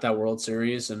 got that World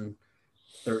Series, and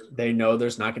they know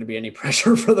there's not going to be any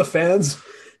pressure for the fans.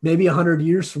 Maybe 100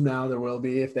 years from now there will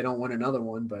be if they don't win another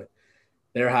one, but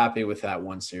they're happy with that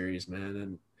one series, man.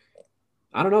 And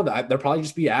I don't know. They'll probably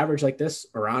just be average like this,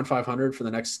 around 500 for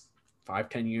the next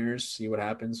 5-10 years, see what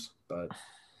happens. But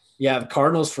yeah, the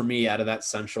Cardinals for me out of that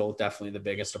Central, definitely the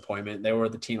biggest appointment. They were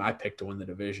the team I picked to win the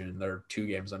division. They're 2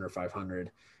 games under 500.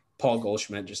 Paul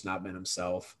Goldschmidt just not been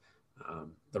himself.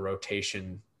 The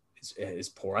rotation is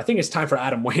poor. I think it's time for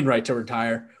Adam Wainwright to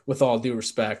retire, with all due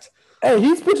respect. Hey,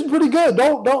 he's pitching pretty good.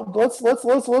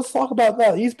 Let's talk about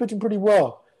that. He's pitching pretty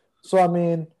well. So I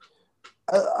mean,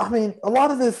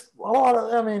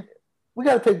 we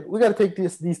gotta take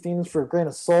these teams for a grain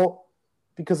of salt,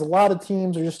 because a lot of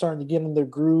teams are just starting to get in their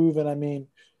groove. And I mean,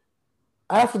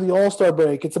 after the All-Star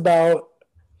break, it's about,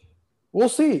 we'll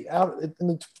see. In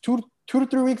the 2 to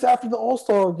 3 weeks after the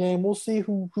All-Star game, we'll see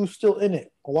who's still in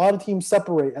it. A lot of teams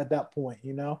separate at that point,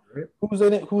 you know? Right. Who's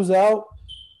in it, who's out.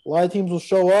 A lot of teams will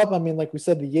show up. I mean, like we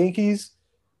said, the Yankees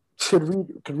could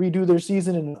redo their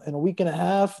season in a week and a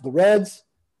half. The Reds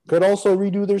could also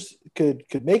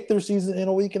could make their season in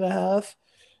a week and a half.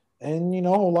 And, you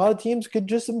know, a lot of teams could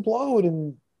just implode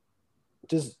and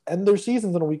just end their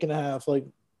seasons in a week and a half, like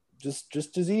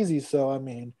just as easy. So, I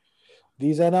mean,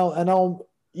 these NL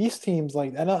East teams,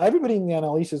 like everybody in the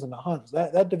NL East is in the hunt.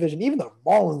 That division, even the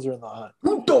Marlins are in the hunt.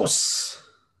 Juntos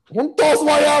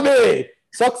Miami!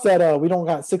 Sucks that we don't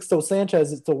got Sixto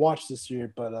Sanchez to watch this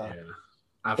year, but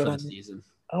after the season.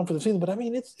 I don't for the season, but I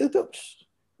mean, it's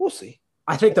we'll see.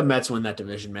 I think the Mets win that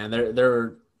division, man.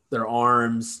 Their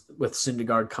arms with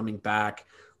Syndergaard coming back,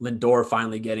 Lindor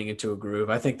finally getting into a groove.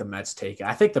 I think the Mets take it.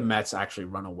 I think the Mets actually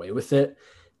run away with it.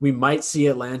 We might see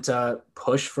Atlanta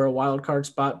push for a wild card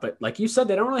spot, but like you said,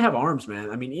 they don't really have arms,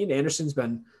 man. I mean, Ian Anderson's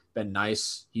been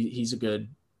nice. He's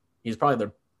probably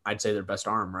I'd say their best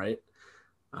arm, right?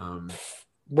 Well,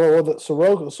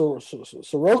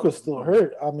 Soroka's still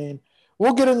hurt. I mean,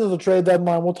 we'll get into the trade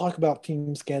deadline. We'll talk about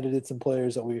teams, candidates, and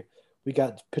players that we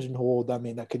got pigeonholed. I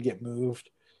mean, that could get moved.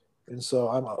 And so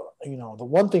the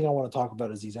one thing I want to talk about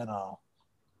is these the AL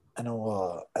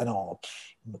NL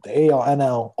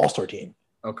All-Star team.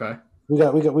 Okay. We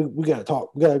got to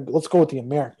talk. Let's go with the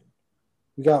American.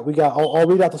 I'll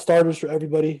read out the starters for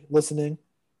everybody listening.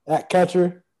 At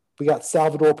catcher, we got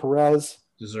Salvador Perez.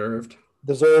 Deserved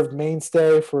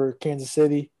mainstay for Kansas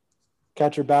City.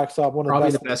 Catcher backstop,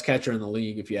 probably the best catcher in the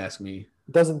league, if you ask me.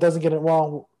 Doesn't get it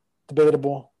wrong.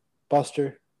 Debatable.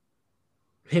 Buster.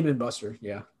 Him and Buster,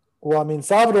 yeah. Well, I mean,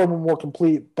 Salvador more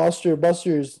complete.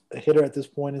 Buster's a hitter at this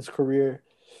point in his career.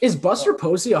 Is Buster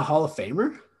Posey a Hall of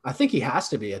Famer? I think he has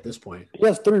to be at this point. He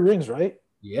has 3 rings, right?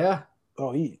 Yeah.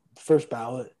 Oh, he first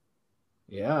ballot.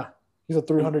 Yeah. He's a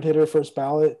 300 hitter, first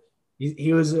ballot.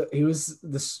 He was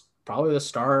probably the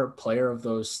star player of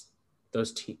those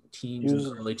teams in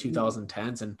the early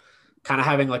 2010s, and kind of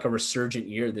having like a resurgent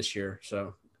year this year.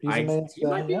 So he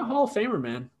might be a Hall of Famer,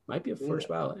 man. Might be a first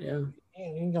ballot. Yeah.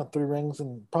 He got 3 rings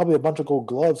and probably a bunch of gold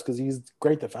gloves because he's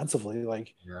great defensively.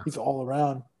 Like he's all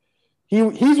around.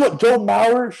 He's what Joe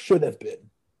Mauer should have been.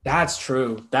 That's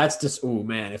true. That's just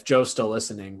man. If Joe's still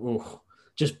listening,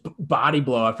 just body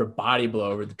blow after body blow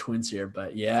over the Twins here.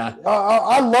 But yeah,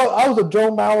 I was a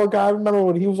Joe Mauer guy. I remember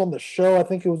when he was on the show. I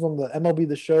think it was on the MLB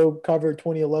The Show cover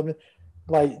 2011.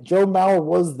 Like Joe Mauer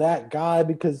was that guy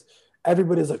because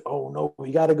everybody's like, oh no,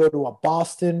 you got to go to a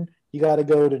Boston. You got to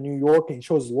go to New York, and he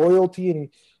shows loyalty. And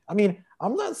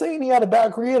I'm not saying he had a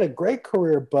bad career, he had a great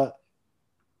career, but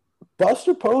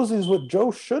Buster Posey is what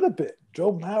Joe should have been.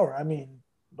 Joe Mauer. I mean,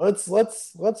 let's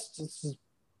just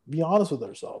be honest with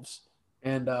ourselves.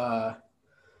 And Joe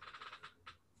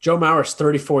Mauer's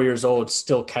 34 years old,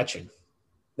 still catching.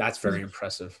 That's very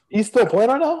impressive. He's still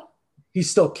playing right now? He's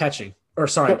still catching. Or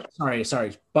sorry.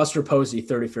 Buster Posey,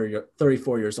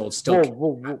 34 years old, still.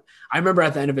 Whoa. I remember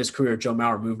at the end of his career, Joe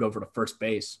Mauer moved over to first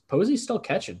base. Posey's still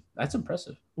catching. That's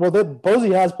impressive. Well,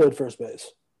 Posey has played first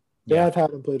base. They have had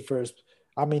him played first.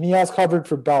 I mean, he has covered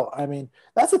for Belt. I mean,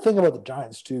 that's the thing about the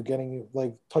Giants too.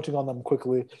 Touching on them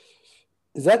quickly,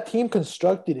 is that team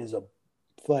constructed is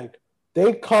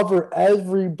they cover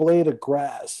every blade of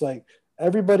grass. Like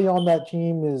everybody on that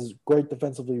team is great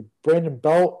defensively. Brandon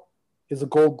Belt is a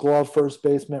Gold Glove first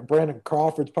baseman. Brandon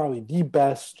Crawford's probably the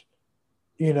best,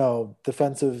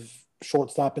 defensive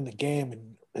shortstop in the game,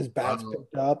 and his bat's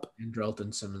picked up. And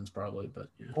Drelton Simmons probably, but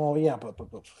yeah. Oh yeah, but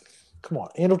come on,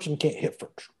 Anderson can't hit for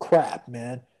crap,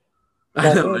 man.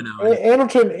 I know.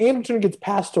 Anderson gets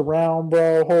passed around,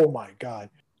 bro. Oh my god.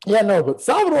 Yeah, no, but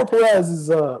Salvador Perez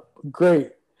is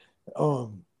great.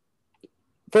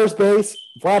 First base,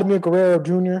 Vladimir Guerrero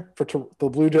Jr. for the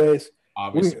Blue Jays.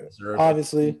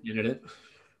 Obviously,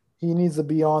 he needs to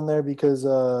be on there because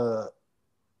timeout.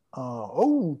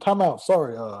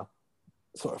 Sorry,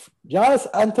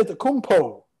 Giannis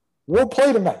Antetokounmpo will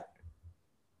play tonight.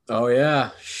 Oh yeah,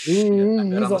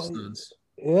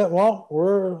 yeah. Well,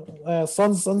 we're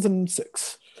Suns in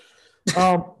 6.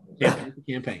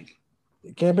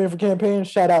 Campaign for campaign.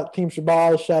 Shout out Team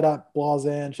Shabazz. Shout out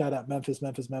Blazan. Shout out Memphis.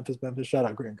 Shout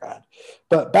out Green Grind.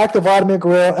 But back to Vladimir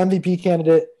Guerrero, MVP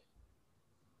candidate.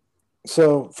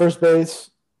 So first base,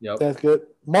 that's good.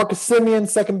 Marcus Semien,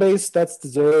 second base, that's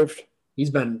deserved. He's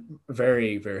been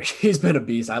he's been a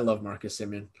beast. I love Marcus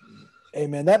Semien. Hey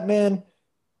man, that man.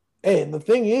 Hey, and the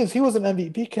thing is, he was an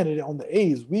MVP candidate on the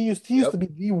A's. He used to be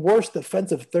the worst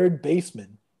defensive third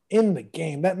baseman in the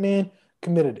game. That man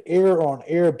committed error on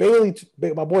error.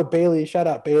 My boy Bailey, shout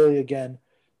out Bailey again.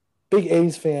 Big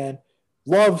A's fan.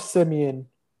 Love Semien,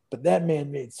 but that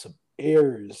man made some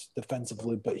errors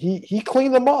defensively, but he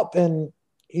cleaned them up, and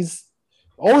he's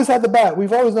always had the bat.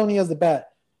 We've always known he has the bat.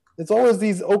 It's always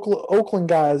these Oakland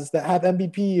guys that have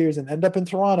MVP years and end up in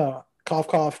Toronto. Cough,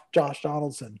 cough, Josh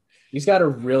Donaldson. He's got a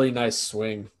really nice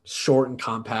swing, short and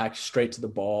compact, straight to the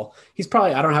ball. He's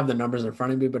probably, I don't have the numbers in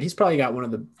front of me, but he's probably got one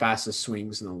of the fastest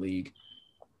swings in the league.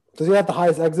 Does he have the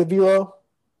highest exit velo?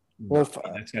 That's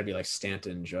got to be like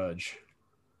Stanton, Judge.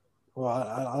 Well,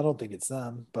 I don't think it's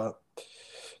them, but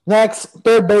next,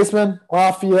 third baseman,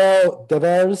 Rafael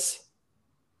Devers.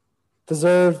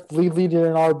 Deserved leader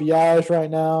in RBIs right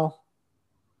now.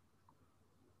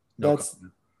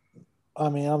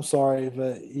 I'm sorry,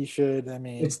 but he should. I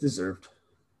mean, it's deserved.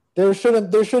 There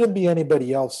shouldn't be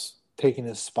anybody else taking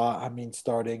his spot. I mean,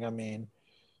 starting. I mean,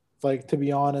 to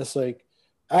be honest,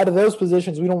 out of those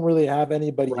positions, we don't really have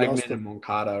anybody else. Bregman and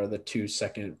Moncada are the 2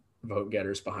 second vote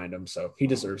getters behind him, so he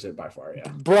deserves it by far. Yeah,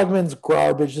 Bregman's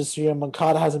garbage this year.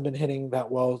 Moncada hasn't been hitting that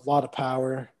well. A lot of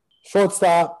power.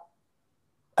 Shortstop,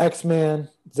 X-Man,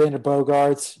 Xander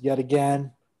Bogaerts, yet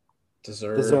again.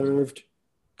 Deserved.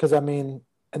 Because, I mean,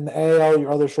 in the AL,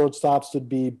 your other shortstops would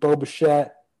be Bo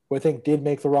Bichette, who I think did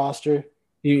make the roster.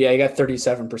 Yeah, he got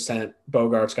 37%.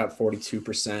 Bogarts got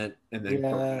 42%, and then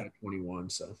Correa got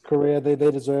 21%. So Correa, they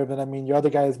deserve it. I mean, your other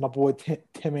guy is my boy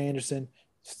Tim Anderson.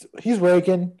 He's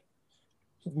raking,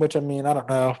 which, I mean, I don't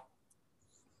know.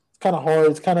 It's kind of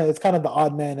hard. It's kind of the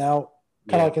odd man out,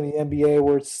 kind of like in the NBA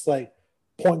where it's like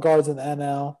point guards in the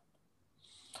NL.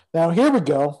 Now here we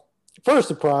go. First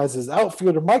surprise is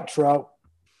outfielder Mike Trout.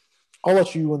 I'll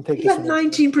let you take this. He got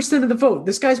 19% of the vote.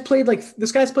 This guy's played like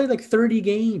 30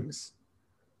 games.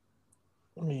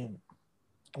 I mean,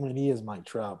 he is Mike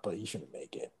Trout, but he shouldn't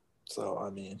make it. So,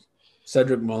 I mean,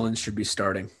 Cedric Mullins should be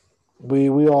starting. We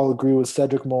all agree with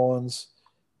Cedric Mullins.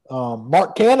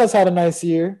 Mark Canha's had a nice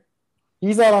year.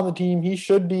 He's not on the team. He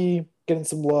should be getting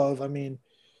some love. I mean,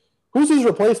 who's his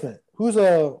replacement? Who's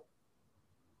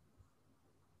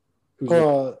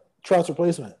Trout's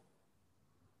replacement?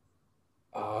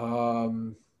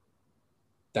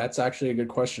 That's actually a good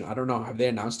question. I don't know. Have they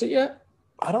announced it yet?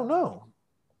 I don't know.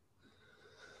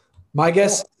 My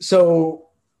guess,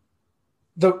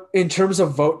 in terms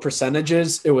of vote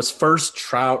percentages, it was first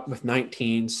Trout with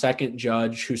 19, second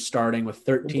Judge, who's starting with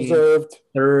 13, deserved.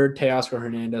 Third Teoscar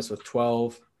Hernandez with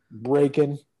 12,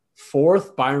 breaking.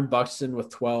 Fourth Byron Buxton with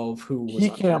 12, he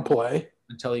can't play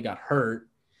until he got hurt.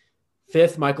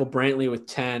 Fifth Michael Brantley with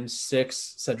 10,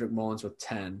 sixth Cedric Mullins with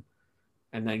 10,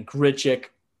 and then Grichuk,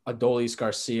 Adolis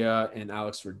Garcia, and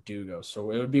Alex Verdugo.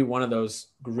 So it would be one of those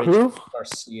Grichuk,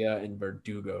 Garcia, and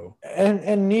Verdugo.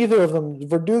 And neither of them.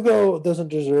 Verdugo doesn't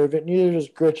deserve it. Neither does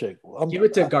Grichuk. Give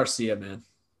it to Garcia, man.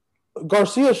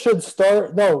 Garcia should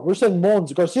start. No, we're saying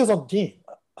Mullins. Garcia's on the team.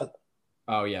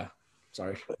 Oh, yeah.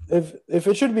 Sorry. If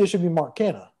it should be Mark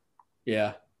Canha.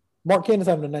 Yeah. Mark Canha's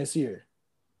having a nice year.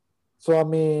 So I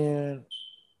mean,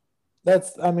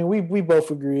 we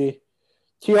both agree.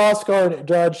 Teoscar and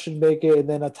Judge should make it, and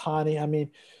then Otani. I mean,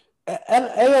 and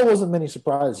AL wasn't many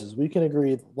surprises. We can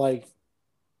agree, like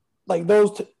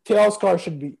those Teoscar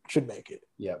should make it.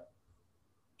 Yep.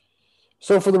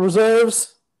 So for the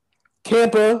reserves,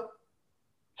 Tampa's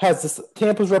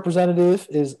representative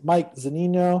is Mike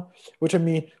Zunino, which I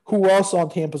mean, who else on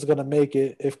Tampa's going to make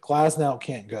it if Glasnow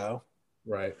can't go?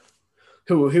 Right.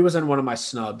 He was in one of my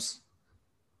snubs.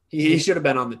 He should have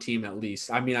been on the team at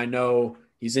least. I mean, I know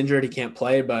he's injured, he can't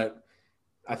play, but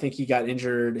I think he got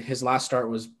injured. His last start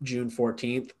was June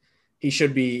 14th. He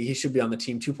should be on the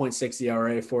team. 2.6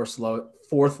 ERA,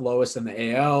 fourth lowest in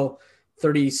the AL,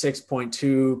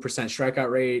 36.2%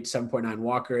 strikeout rate, 7.9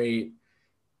 walk rate.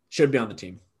 Should be on the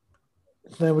team.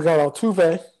 Then we got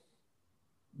Altuve,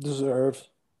 deserved.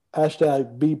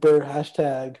 Hashtag beeper,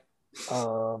 hashtag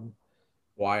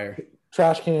Wire.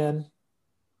 Trash can.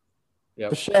 Yep.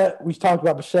 Bichette, we talked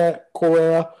about Bichette,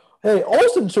 Correa. Hey,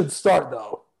 Olsen should start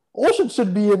though. Olsen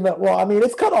should be in the. Well, I mean,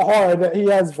 it's kind of hard that he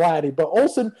has Vladdy, but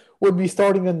Olsen would be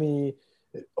starting in the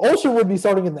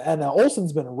NL.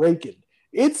 Olsen's been raking.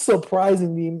 It's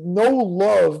surprising the no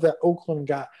love that Oakland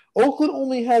got. Oakland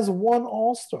only has one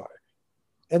All-Star,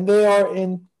 and they are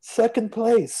in second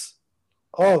place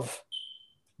of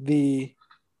the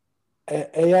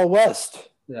AL West.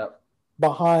 Yep.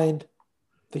 Behind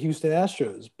the Houston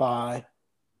Astros by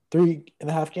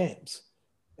 3.5 games.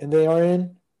 And they are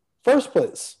in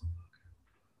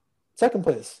second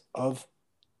place of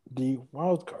the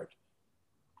wild card.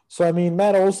 So, I mean,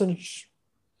 Matt Olson,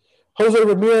 Jose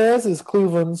Ramirez is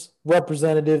Cleveland's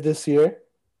representative this year,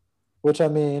 which, I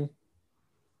mean,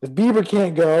 if Bieber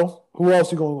can't go, who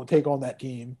else are you going to take on that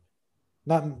team?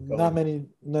 Not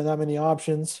many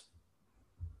options.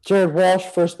 Jared Walsh,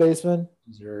 first baseman.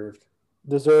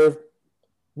 Deserved.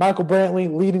 Michael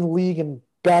Brantley, leading the league in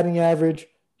batting average,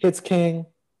 hits king.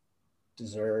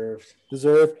 Deserved.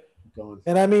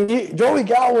 And I mean, Joey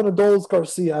Gallo and Adolis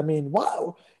Garcia. I mean,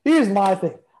 wow. Here's my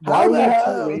thing. How the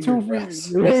hell two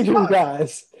Rangers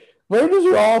guys? Rangers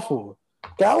are awful.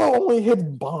 Gallo only hits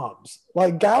bombs.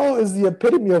 Like, Gallo is the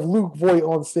epitome of Luke Voigt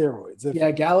on steroids.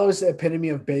 Gallo is the epitome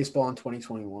of baseball in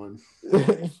 2021.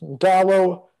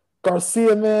 Gallo,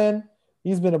 Garcia, man,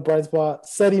 he's been a bright spot.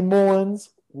 Cedric Mullins,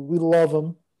 we love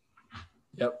him.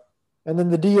 Yep. And then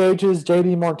the DHs,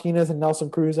 JD Martinez and Nelson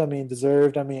Cruz, I mean,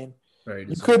 deserved. I mean,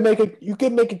 you could make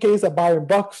a case that Byron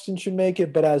Buxton should make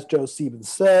it, but as Joe Stevens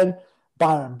said,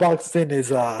 Byron Buxton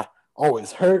is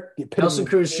always hurt. Nelson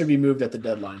Cruz should be moved at the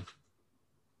deadline.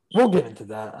 We'll get into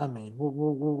that. I mean,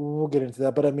 we'll get into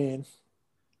that. But, I mean,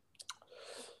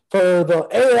 for the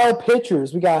AL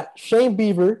pitchers, we got Shane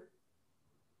Bieber.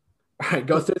 All right,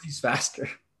 go through these faster.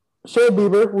 Shane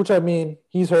Bieber, which, I mean,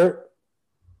 he's hurt.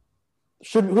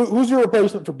 Who's your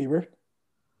replacement for Bieber?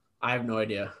 I have no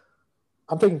idea.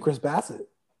 I'm taking Chris Bassett.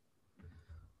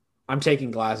 I'm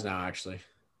taking Glasnow, actually.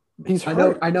 He's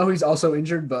hurt. I know he's also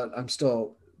injured, but I'm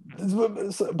still.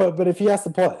 But if he has to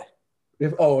play.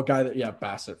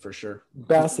 Bassett for sure.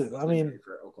 Bassett. I mean,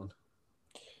 for Oakland.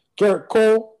 Garrett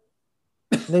Cole,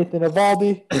 Nathan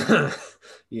Eovaldi.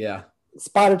 Yeah.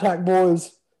 Spider Tack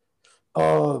Boys.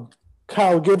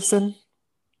 Kyle Gibson.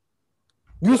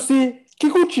 Yusi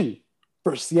Kikuchi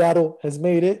for Seattle has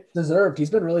made it. Deserved. He's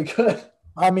been really good.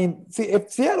 I mean, see,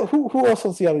 if Seattle, who else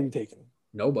on Seattle are you taking?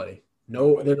 Nobody. No,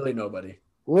 literally nobody.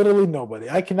 Literally nobody.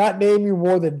 I cannot name you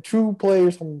more than 2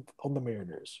 players on the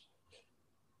Mariners.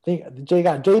 They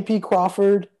got J.P.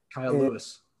 Crawford. Kyle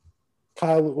Lewis.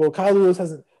 Kyle Lewis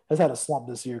has had a slump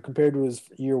this year compared to his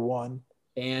year one.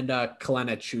 And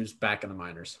Kalenic, who's back in the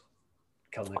minors.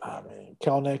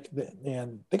 Kelenic,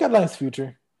 and they got a nice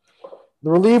future. The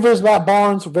relievers, Matt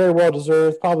Barnes, very well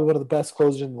deserved. Probably one of the best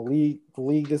closers in the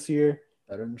league this year.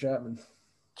 Better than Chapman.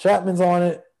 Chapman's on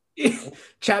it.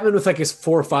 Chapman with like his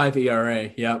 4.5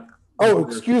 ERA. Yep. Oh,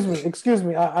 excuse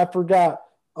me. I forgot.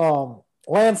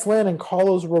 Lance Lynn and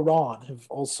Carlos Rodon have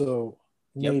also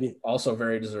made it. Also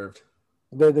very deserved.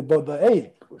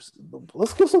 Hey,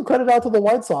 let's give some credit out to the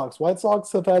White Sox. White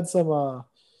Sox have had some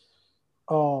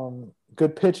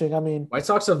good pitching. I mean, White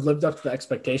Sox have lived up to the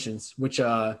expectations, which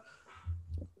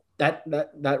that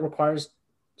requires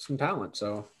some talent.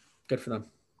 So good for them.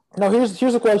 Now here's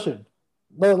a question.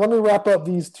 Let me wrap up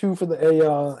these 2 for the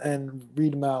AL and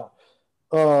read them out.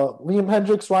 Liam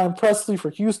Hendricks, Ryan Presley for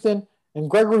Houston, and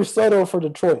Gregory Soto for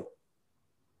Detroit.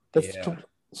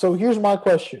 So here's my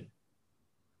question.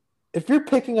 If you're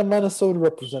picking a Minnesota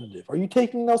representative, are you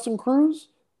taking Nelson Cruz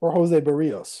or Jose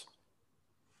Barrios?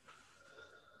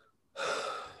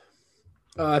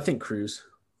 I think Cruz.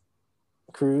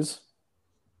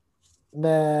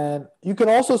 Then you can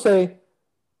also say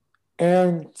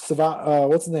Aaron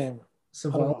what's his name?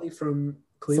 Savali from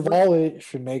Cleveland. Savali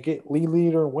should make it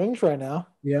leader in wings right now.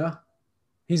 Yeah,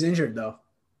 he's injured though.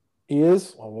 He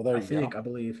is. Well, there you go. I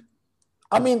believe.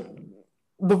 I mean,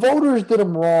 the voters did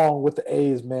him wrong with the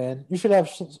A's, man. You should have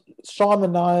Sean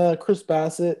Manaea, Chris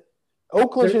Bassett.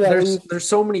 Oakland should have.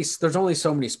 There's only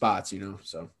so many spots,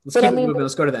 So let's keep it moving.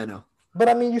 Let's go to the NL. But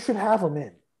I mean, you should have them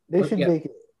in. They should make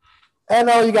it.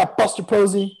 NL, you got Buster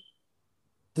Posey,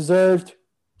 deserved.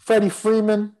 Freddie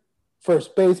Freeman,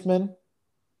 first baseman,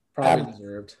 probably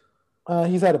deserved.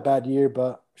 He's had a bad year,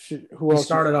 but who else? He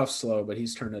started off slow, but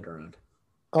he's turned it around.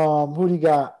 Who do you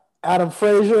got? Adam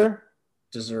Frazier,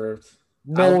 deserved.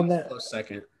 No, close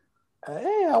second.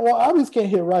 Yeah, well, I always can't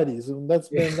hit righties, and that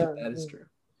is true.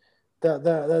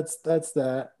 That's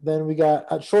that. Then we got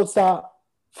at shortstop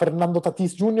Fernando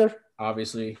Tatis Jr.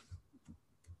 Obviously,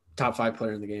 top 5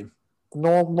 player in the game.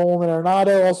 Nolan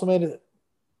Arenado also made it.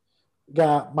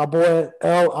 Got my boy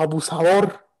El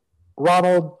Abusador,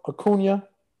 Ronald Acuna.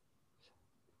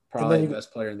 Probably the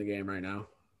best player in the game right now.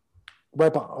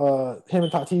 Right, him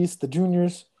and Tatis, the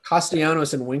juniors.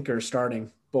 Castellanos and Winker starting,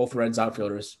 both Reds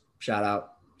outfielders. Shout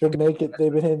out. Should make it.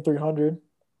 They've been hitting 300.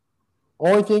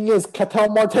 Only thing is, Ketel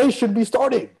Marte should be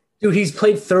starting. Dude, he's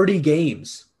played 30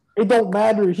 games. It don't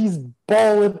matter. He's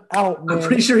balling out, man. I'm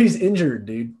pretty sure he's injured,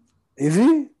 dude. Is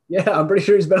he? Yeah, I'm pretty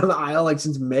sure he's been on the IL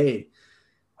since May.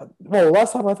 Well,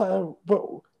 last time I thought, but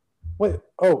wait,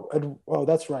 oh,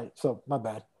 that's right. So my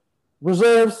bad.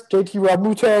 Reserves: JT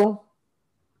Realmuto,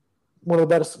 one of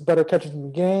the better catchers in the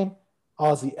game.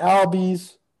 Ozzie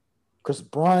Albies, Chris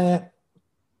Bryant,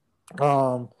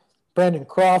 Brandon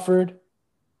Crawford,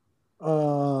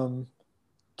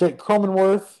 Jake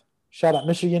Cronenworth. Shout out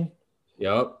Michigan.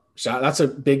 Yep. That's a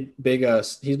big.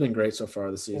 He's been great so far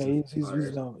this season.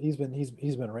 Yeah,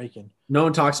 he's been raking. No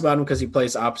one talks about him because he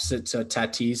plays opposite to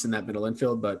Tatis in that middle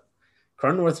infield, but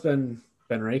Cronenworth's been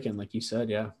raking, like you said,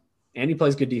 yeah. And he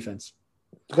plays good defense.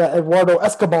 We got Eduardo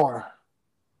Escobar,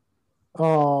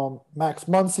 Max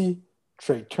Muncy,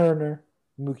 Trey Turner,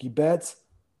 Mookie Betts,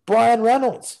 Brian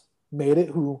Reynolds made it,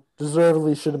 who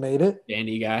deservedly should have made it.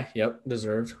 Dandy guy, yep,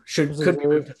 deserved. Could be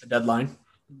moved at the deadline.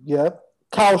 Yep.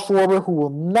 Kyle Schwarber, who will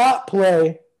not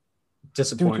play.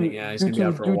 Disappointing, he's going to be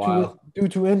out for a while. Due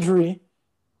to injury.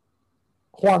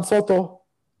 Juan Soto,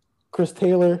 Chris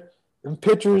Taylor, and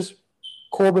pitchers,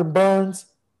 Corbin Burns,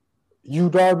 Yu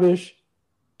Darvish,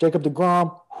 Jacob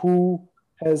deGrom, who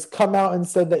has come out and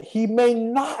said that he may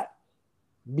not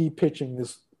be pitching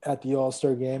this at the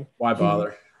All-Star game. Why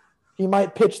bother? He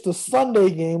might pitch the Sunday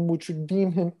game, which would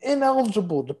deem him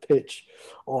ineligible to pitch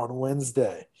on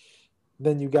Wednesday.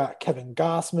 Then you got Kevin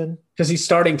Gossman. Because he's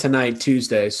starting tonight,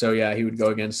 Tuesday. So, yeah, he would go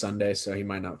again Sunday. So, he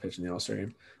might not pitch in the All-Star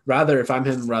game. If I'm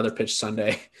him, rather pitch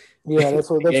Sunday. Yeah,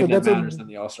 that's what matters than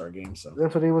the All-Star game. So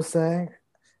that's what he was saying.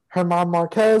 Herman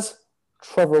Marquez,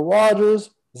 Trevor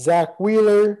Rogers, Zach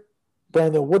Wheeler,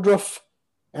 Brandon Woodruff,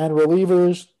 and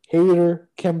relievers Hader,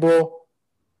 Kimbrel,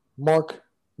 Mark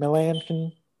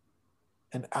Melanson,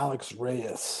 and Alex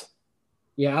Reyes.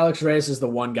 Yeah, Alex Reyes is the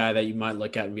one guy that you might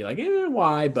look at and be like,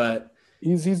 why? But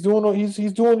he's doing his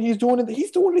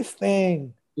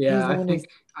thing. Yeah,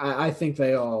 I think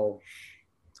they all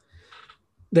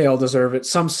deserve it.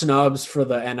 Some snubs for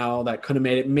the NL that could have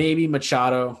made it. Maybe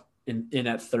Machado in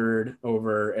at third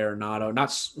over Arenado.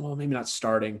 Maybe not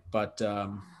starting, but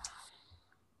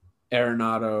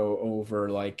Arenado over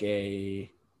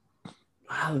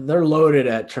they're loaded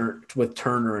with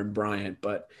Turner and Bryant,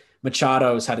 but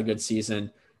Machado's had a good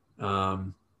season.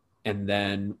 And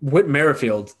then Whit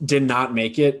Merrifield did not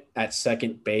make it at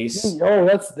second base.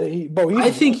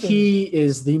 I think he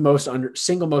is the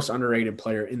single most underrated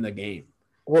player in the game.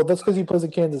 Well, that's because he plays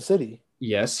in Kansas City.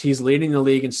 Yes, he's leading the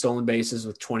league in stolen bases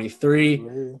with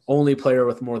 23. Only player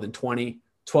with more than 20.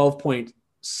 12.7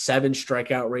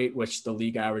 strikeout rate, which the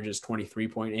league average is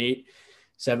 23.8.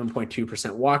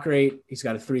 7.2% walk rate. He's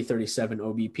got a 337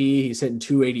 OBP. He's hitting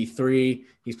 283.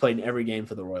 He's played in every game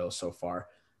for the Royals so far.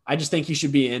 I just think he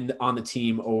should be on the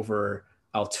team over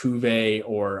Altuve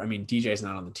DJ's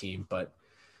not on the team, but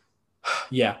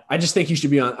yeah, I just think he should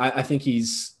be on. I think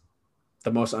he's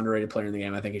the most underrated player in the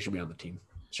game. I think he should be on the team.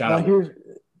 Shout out.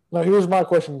 Here's my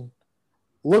question.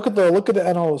 Look at the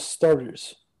NL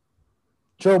starters.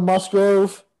 Joe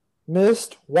Musgrove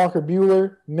missed. Walker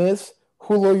Buehler missed.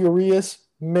 Julio Urias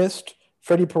missed.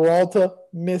 Freddie Peralta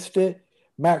missed it.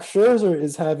 Max Scherzer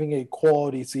is having a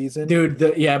quality season. Dude,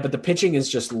 but the pitching is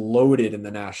just loaded in the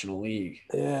National League.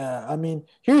 Yeah,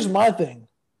 here's my thing.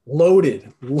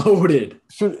 Loaded.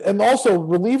 And also,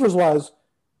 relievers-wise,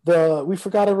 we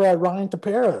forgot about Ryan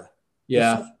Tepera.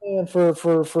 Yeah. For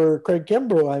Craig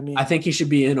Kimbrell. I think he should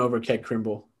be in over Craig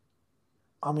Kimbrell.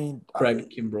 Craig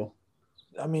Kimbrell.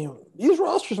 These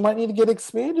rosters might need to get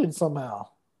expanded somehow.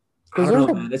 I don't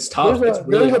know, man. It's tough. It's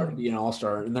really hard to be an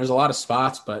all-star, and there's a lot of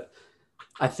spots, but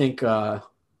I think that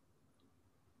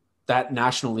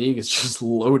National League is just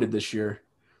loaded this year.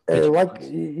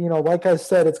 Like I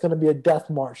said, it's going to be a death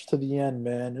march to the end,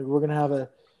 man. We're going to have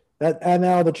and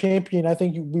now the champion. I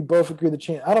think we both agree the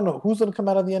champion. I don't know who's going to come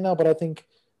out of the end now, but I think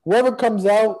whoever comes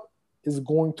out is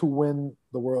going to win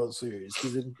the World Series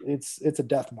because it's a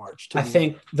death march. I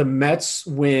think the Mets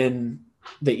win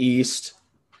the East.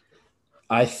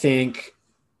 I think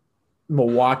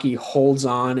Milwaukee holds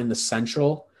on in the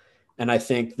Central, and I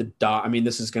think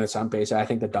this is going to sound basic. I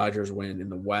think the Dodgers win in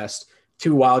the West.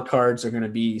 2 wild cards are going to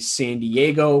be San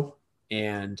Diego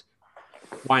and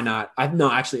why not?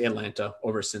 Actually Atlanta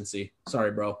over Cincy.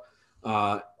 Sorry, bro.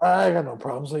 I got no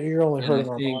problems. So you're only hurting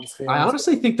our Mons fans. I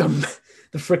honestly think the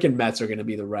freaking Mets are going to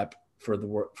be the rep for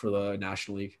the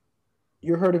National League.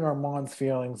 You're hurting Armand's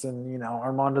feelings, and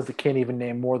Armand can't even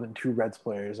name more than 2 Reds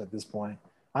players at this point.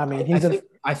 I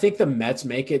think the Mets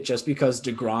make it just because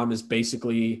DeGrom is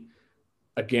basically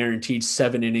a guaranteed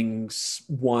 7 innings,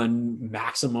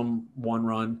 maximum 1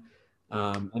 run,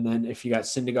 and then if you got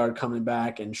Syndergaard coming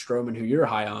back and Stroman, who you're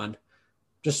high on,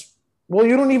 you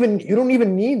don't even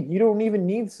need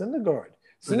Syndergaard.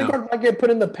 Syndergaard might get put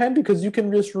in the pen because you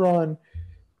can just run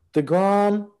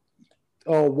DeGrom.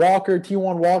 Walker,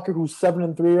 T1 Walker, who's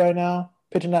 7-3 right now,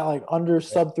 pitching at like under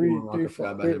sub 3.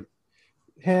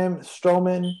 Him,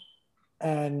 Stroman,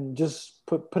 and just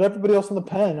put everybody else in the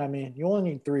pen. You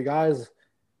only need 3 guys.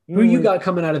 Who you got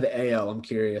coming out of the AL? I'm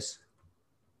curious.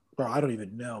 Bro, I don't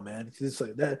even know, man. It's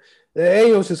like that. The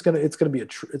AL is just it's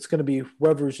gonna be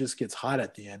whoever just gets hot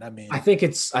at the end. I think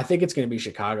it's gonna be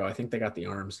Chicago. I think they got the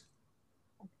arms.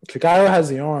 Chicago has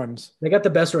the arms. They got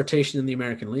the best rotation in the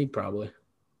American League, probably.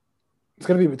 It's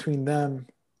going to be between them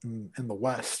and the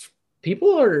West.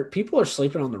 People are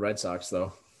sleeping on the Red Sox,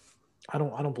 though. I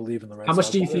don't believe in the Red Sox. How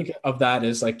much do you think of that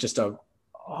as like just a?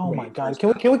 Oh my God!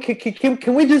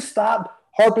 Can we just stop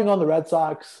harping on the Red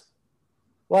Sox?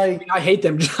 Like I hate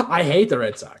them. I hate the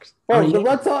Red Sox.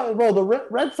 The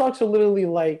Red Sox are literally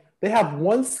like they have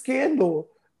one scandal,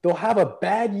 they'll have a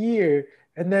bad year,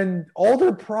 and then all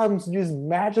their problems just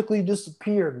magically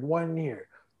disappear in 1 year.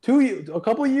 A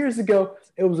couple of years ago,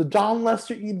 it was a John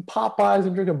Lester eating Popeyes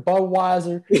and drinking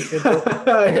Budweiser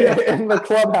in the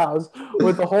clubhouse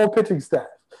with the whole pitching staff.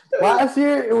 Last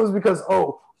year, it was because,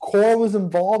 Cole was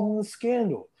involved in the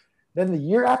scandal. Then the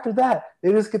year after that,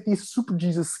 they just get these super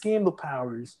Jesus scandal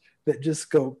powers that just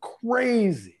go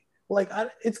crazy.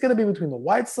 It's going to be between the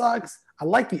White Sox. I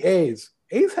like the A's.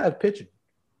 A's have pitching.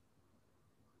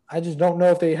 I just don't know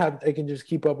if they can just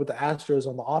keep up with the Astros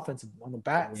on the offense on the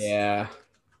bats. Yeah.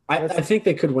 I think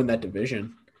they could win that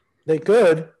division. They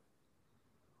could.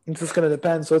 It's just going to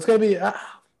depend. So it's going to be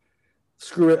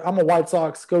screw it. I'm a White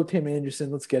Sox. Go Tim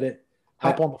Anderson. Let's get it.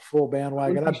 Hop on the full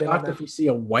bandwagon. I'd be shocked if you see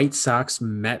a White Sox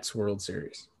Mets World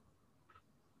Series.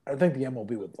 I think the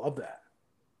MLB would love that.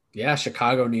 Yeah,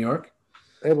 Chicago, New York.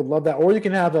 They would love that. Or you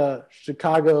can have a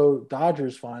Chicago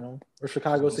Dodgers final or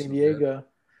Chicago San Diego.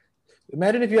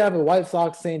 Imagine if you have a White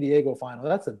Sox San Diego final.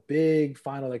 That's a big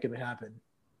final that could happen.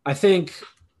 I think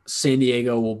San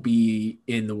Diego will be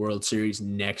in the World Series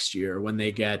next year when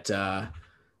they get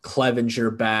Clevenger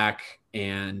back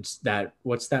and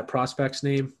what's that prospect's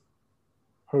name?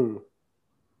 Who?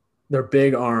 Their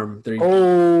big arm.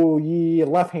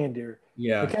 Left-hander.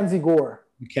 Yeah. Mackenzie Gore.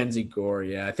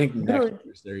 Yeah. I think next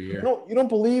year's their year. You don't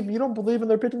believe in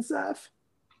their pitching staff?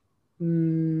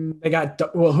 They got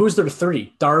who's their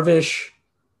 3? Darvish,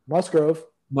 Musgrove,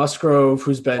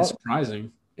 who's been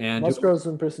surprising. And Musgrove's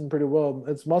been pitching pretty well.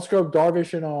 It's Musgrove,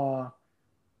 Darvish, and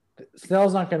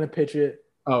Snell's not going to pitch it.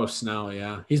 Oh, Snell,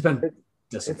 yeah, he's been.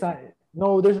 It's not.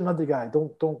 No, there's another guy.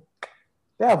 Don't.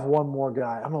 They have one more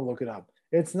guy. I'm gonna look it up.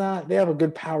 It's not. They have a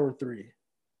good power 3.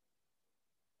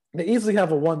 They easily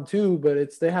have a 1-2,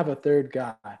 but they have a third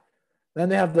guy. Then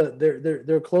they have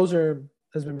their closer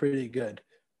has been pretty good.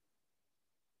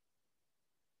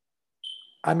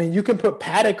 You can put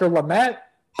Paddock or Lamet.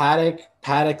 Paddock,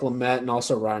 Lamet, and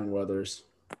also Ryan Weathers.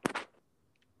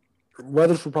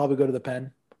 Weathers will probably go to the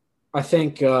pen. I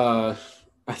think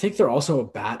they're also a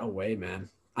bat away, man.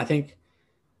 I think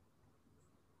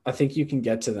you can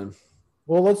get to them.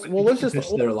 Let's just pitch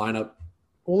their lineup.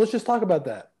 Well, let's just talk about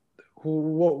that.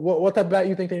 What that bat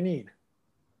you think they need?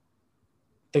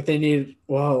 I think they need.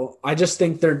 Well, I just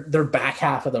think their back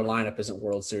half of their lineup isn't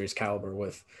World Series caliber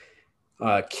with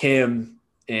Kim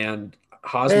and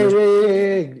Hosmer.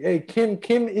 Hey,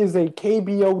 Kim is a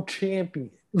KBO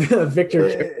champion. Victor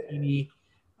Caratini,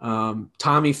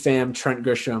 Tommy Pham, Trent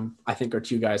Grisham, I think are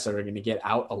two guys that are going to get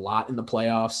out a lot in the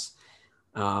playoffs.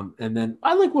 And then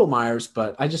I like Will Myers,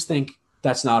 but I just think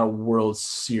that's not a World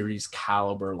Series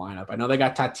caliber lineup. I know they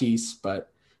got Tatis,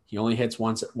 but he only hits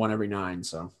one every 9.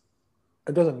 So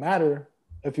It doesn't matter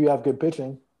if you have good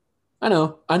pitching. I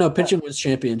know pitching wins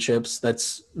championships.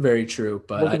 That's very true.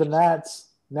 But look at the Nats.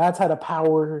 Nats had a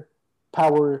power.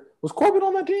 Was Corbin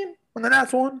on that team when the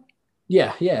Nats won?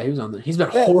 Yeah, he was on there. He's been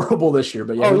horrible this year,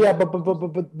 but yeah. Oh yeah,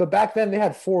 but back then they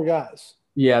had 4 guys.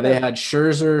 Yeah, they had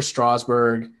Scherzer,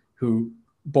 Strasburg, who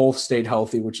both stayed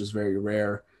healthy, which is very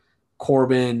rare.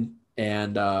 Corbin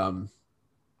and who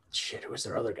was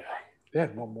their other guy? They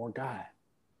had one more guy.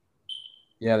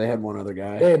 Yeah, they had one other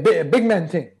guy. Yeah, big man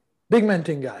team. Big man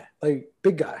team guy. Like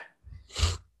big guy.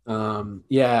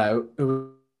 Yeah, it was.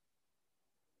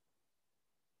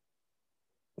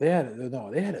 They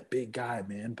had a big guy,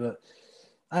 man. But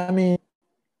I mean,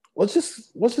 let's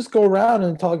just go around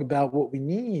and talk about what we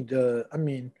need.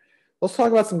 Let's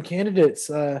talk about some candidates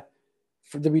to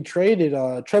be traded.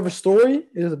 Trevor Story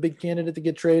is a big candidate to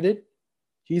get traded.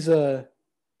 He's a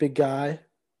big guy,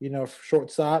 for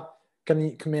shortstop,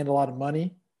 can command a lot of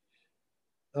money.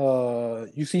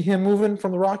 You see him moving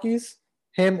from the Rockies?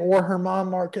 Him or Herman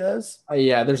Marquez?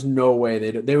 Yeah, there's no way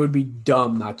they would be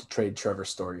dumb not to trade Trevor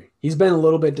Story. He's been a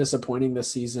little bit disappointing this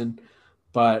season,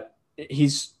 but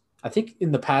I think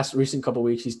in the past recent couple of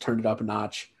weeks, he's turned it up a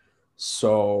notch.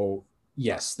 So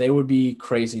yes, they would be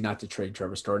crazy not to trade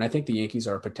Trevor Story. And I think the Yankees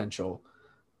are a potential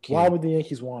candidate. Why would the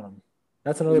Yankees want him?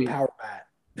 That's another power bat.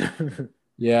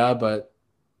 Yeah, but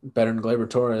better than Gleyber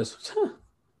Torres.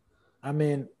 I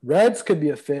mean, Reds could be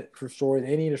a fit for Story.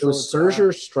 They need a short. It was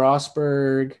Scherzer,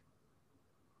 Strasburg,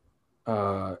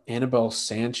 Anibal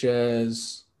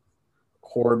Sanchez,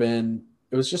 Corbin.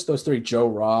 It was just those 3. Joe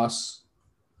Ross.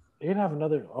 They didn't have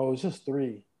another. Oh, it was just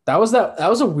 3. That was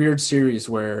a weird series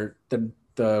where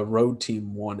the road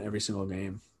team won every single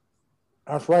game.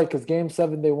 That's right, because Game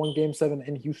 7, they won Game 7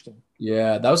 in Houston.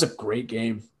 Yeah, that was a great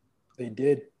game. They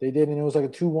did, and it was like a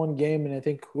 2-1 game, and I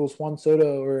think it was Juan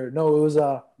Soto, it was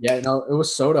it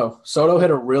was Soto. Soto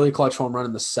hit a really clutch home run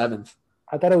in the 7th.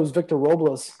 I thought it was Victor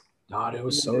Robles. God, it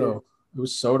was Soto. It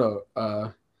was Soto.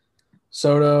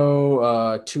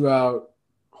 Soto, 2-out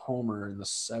homer in the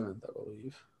 7th, I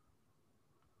believe.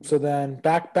 So then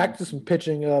back to some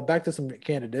pitching, back to some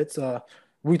candidates.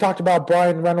 We talked about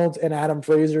Brian Reynolds and Adam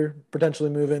Frazier potentially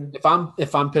moving. If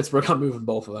I'm Pittsburgh, I'm moving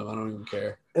both of them. I don't even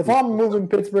care. If I'm moving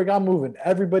Pittsburgh, I'm moving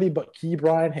everybody but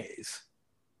Brian Hayes.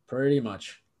 Pretty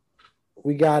much.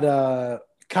 We got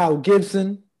Kyle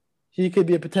Gibson. He could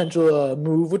be a potential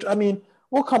move, which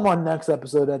we'll come on next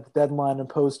episode at the deadline and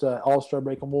post All-Star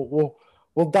break, and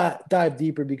we'll dive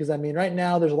deeper because right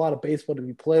now there's a lot of baseball to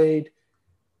be played.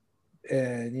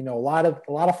 And a lot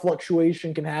of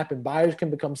fluctuation can happen. Buyers can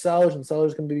become sellers, and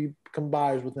sellers can become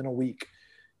buyers within a week.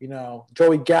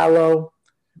 Joey Gallo,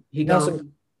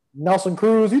 Nelson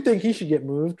Cruz. You think he should get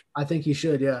moved? I think he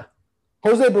should. Yeah.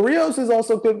 Jose Barrios is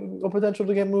also a potential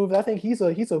to get moved. I think he's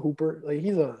a hooper.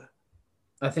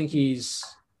 I think he's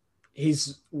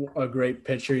a great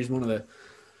pitcher. He's one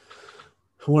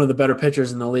of the better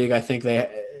pitchers in the league. I think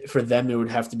for them it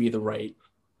would have to be the right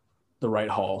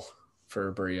haul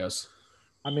for Barrios.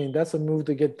 That's a move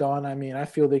to get done. I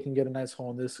feel they can get a nice haul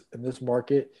in this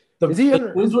market. The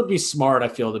Twins would be smart, I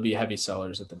feel, to be heavy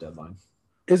sellers at the deadline.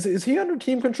 Is he under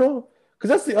team control?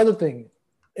 Because that's the other thing.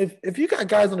 If you got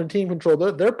guys under team control,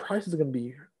 their prices are going to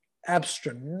be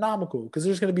astronomical because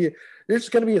there's going to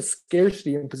be a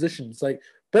scarcity in positions. Like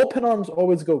bullpen arms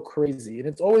always go crazy, and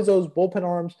it's always those bullpen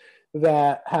arms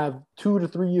that have 2 to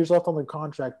 3 years left on the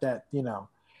contract that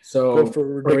So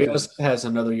Barrios has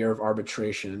another year of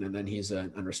arbitration, and then he's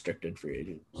an unrestricted free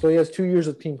agent. So he has 2 years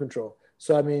of team control.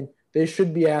 So they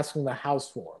should be asking the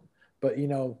house for him, but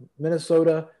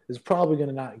Minnesota is probably going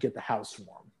to not get the house for him.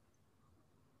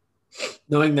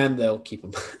 Knowing them, they'll keep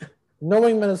him.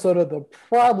 Knowing Minnesota, they'll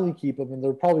probably keep him, and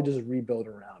they'll probably just rebuild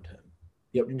around him.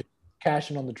 Yep. And cash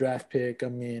in on the draft pick.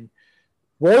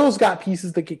 Royals got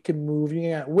pieces that can move.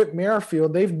 You got Whit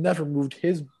Merrifield. They've never moved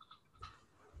his.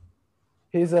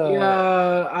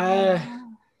 The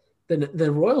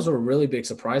Royals were really big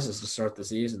surprises to start the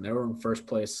season. They were in first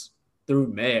place through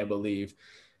May, I believe,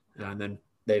 and then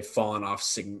they've fallen off.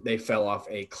 They fell off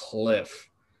a cliff,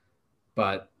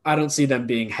 but I don't see them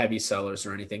being heavy sellers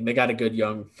or anything. They got a good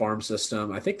young farm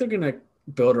system. I think they're going to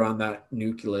build around that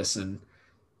nucleus and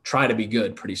try to be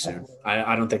good pretty soon.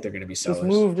 I don't think they're going to be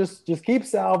sellers. Just keep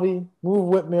Salvi, move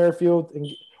Whit Merrifield,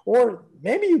 or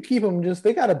maybe you keep them.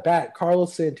 They got a bat,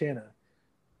 Carlos Santana.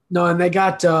 No, and they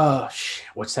got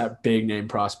what's that big name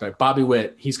prospect? Bobby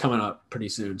Witt. He's coming up pretty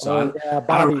soon. So I don't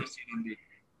Bobby. really see them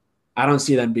I don't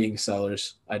see them being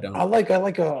sellers. I don't.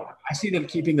 I see them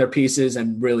keeping their pieces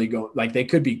and really go like they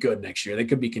could be good next year. They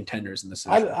could be contenders in the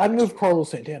Central. I'd move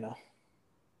Carlos Santana.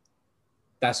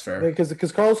 That's fair.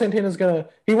 Because Carlos Santana's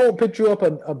he won't pitch you up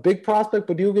a big prospect,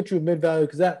 but he'll get you a mid value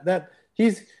because that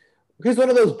he's one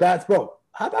of those bats, bro.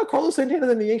 How about Carlos Santana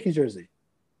in the Yankees jersey?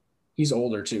 He's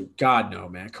older too. God no,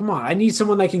 man. Come on. I need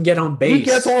someone that can get on base. He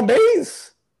gets on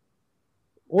base.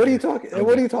 What are you talking?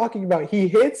 What are you talking about? He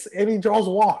hits and he draws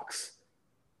walks.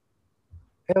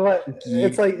 And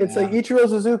it's like Ichiro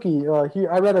Suzuki.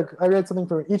 I read something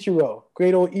from Ichiro,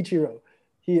 great old Ichiro.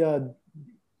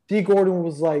 D. Gordon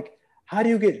was like, "How do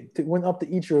you went up to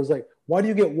Ichiro? Was like, why do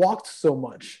you get walked so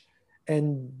much?"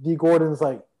 And D. Gordon's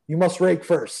like, "You must rake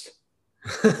first.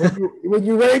 when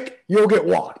you rake, you'll get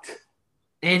walked."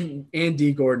 And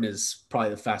D. Gordon is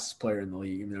probably the fastest player in the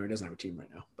league, even though he doesn't have a team right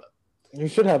now. But you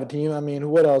should have a team. I mean,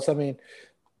 what else? I mean,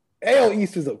 AL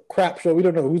East is a crap show. We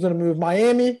don't know who's going to move.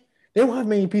 Miami, they don't have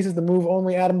many pieces to move.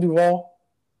 Only Adam Duvall.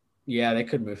 Yeah, they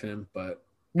could move him, but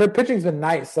their pitching's been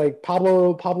nice. Like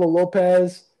Pablo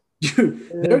Lopez. Dude,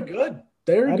 they're good.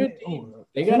 They're a good team.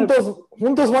 They got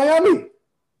Juntos Miami.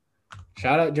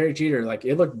 Shout out Jerry Jeter. Like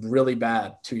it looked really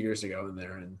bad 2 years ago in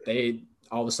there, and they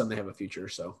all of a sudden they have a future.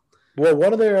 So, well,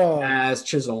 one of their Jazz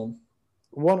Chisholm.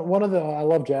 One of the I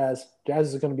love Jazz.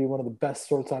 Jazz is going to be one of the best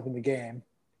shortstop in the game.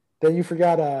 Then you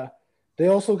forgot they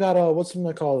also got what's going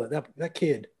to call it that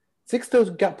kid.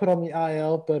 Sixto got put on the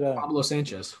IL, but Pablo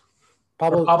Sanchez.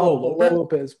 Pablo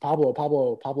Lopez. Pablo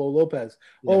Lopez.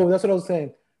 Yeah. Oh, that's what I was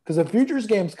saying. Because the Futures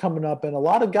game's coming up, and a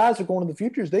lot of guys are going to the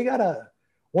Futures. They got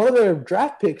one of their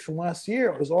draft picks from last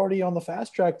year was already on the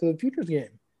fast track to the Futures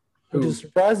game, which is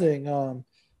surprising.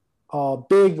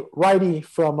 Big righty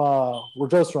from where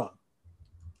Joe's from.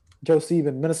 Joe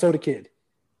Stephen, Minnesota kid.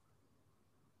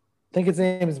 I think his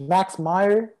name is Max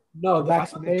Meyer. No,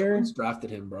 Max Meyer. The Twins drafted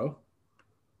him, bro.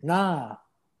 Nah.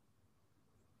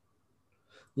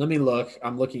 Let me look.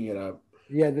 I'm looking it up.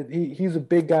 Yeah, he's a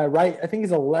big guy, right? I think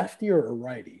he's a lefty or a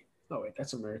righty. Oh, wait,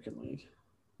 that's American League.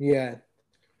 Yeah.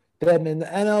 Then in the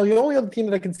NL, the only other team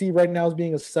that I can see right now as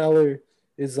being a seller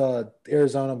is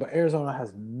Arizona, but Arizona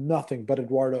has nothing but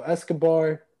Eduardo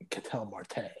Escobar and Ketel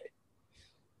Marte.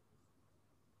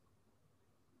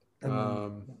 They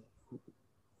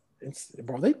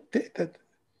did that.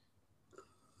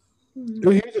 He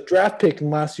was a draft pick in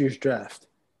last year's draft.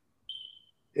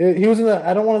 He was in the.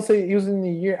 I don't want to say he was in the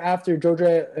year after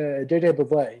JJ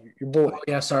Bavlet, your boy. Oh,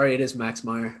 yeah, sorry, it is Max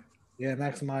Meyer. Yeah,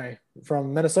 Max Meyer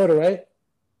from Minnesota, right?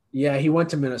 Yeah, he went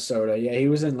to Minnesota. Yeah, he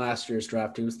was in last year's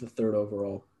draft. He was the 3rd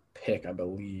overall pick, I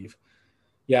believe.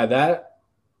 Yeah, that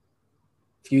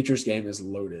Futures game is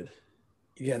loaded.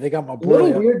 Yeah, they got my boy. A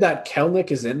little weird that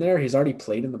Kelnick is in there. He's already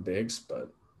played in the bigs,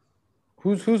 but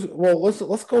who's well,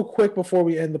 let's go quick before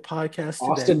we end the podcast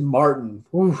today. Austin Martin.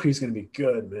 Ooh, he's gonna be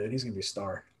good, man. He's gonna be a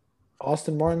star.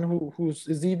 Austin Martin,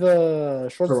 is he the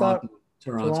shortstop?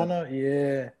 Toronto.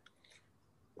 Yeah.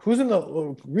 Who's in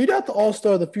the read out the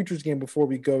All-Star the Futures game before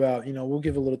we go out. We'll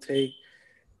give a little take.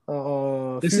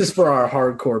 This is for our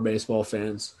hardcore baseball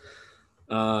fans.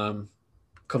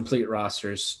 Complete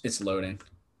rosters. It's loading.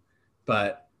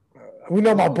 But we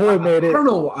know my boy made it. I don't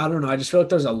know. I just feel like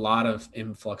there's a lot of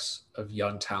influx of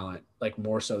young talent, like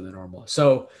more so than normal.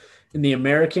 So in the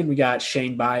American, we got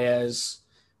Shane Baez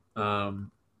of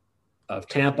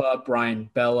Tampa, Brian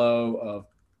Bello of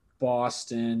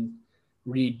Boston,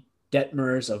 Reed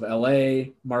Detmers of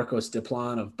LA, Marcos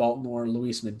Diplan of Baltimore,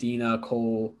 Luis Medina,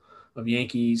 Cole of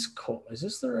Yankees. Cole, is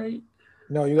this the right?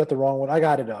 No, you got the wrong one. I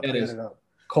got it up.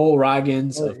 Cole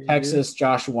Roggins of Texas,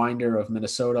 Josh Winder of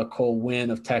Minnesota, Cole Winn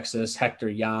of Texas, Hector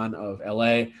Yan of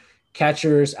LA,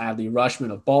 catchers, Adley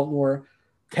Rutschman of Baltimore,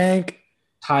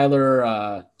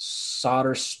 Tyler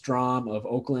Soderstrom of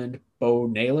Oakland, Bo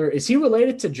Naylor. Is he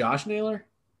related to Josh Naylor?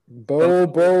 Bo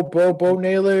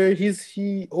Naylor. I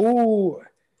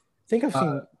think I've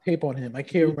seen tape on him. I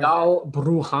can't remember. Vidal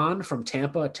Brujan from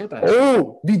Tampa.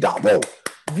 Vidal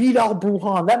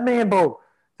Brujan.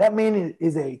 That man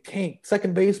is a tank.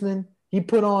 Second baseman.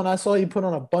 I saw he put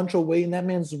on a bunch of weight, and that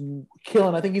man's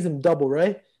killing. I think he's in double,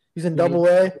 right? He's in double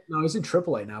A. No, he's in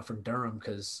triple A now from Durham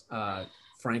because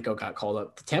Franco got called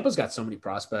up. Tampa's got so many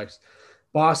prospects.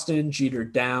 Boston, Jeter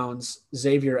Downs,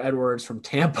 Xavier Edwards from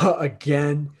Tampa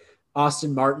again.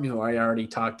 Austin Martin, who I already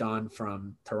talked on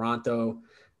from Toronto,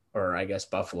 or I guess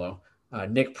Buffalo.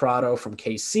 Nick Prado from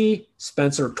KC.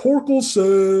 Spencer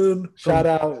Torkelson. Shout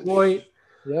out. Detroit.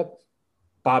 Yep.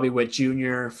 Bobby Witt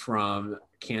Jr. from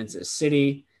Kansas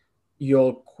City.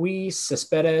 Yoelqui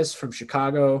Cespedes from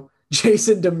Chicago.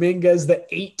 Jason Dominguez, the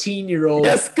 18-year-old.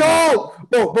 Let's go.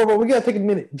 Bro, we gotta take a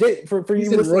minute. For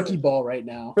He's you in rookie ball right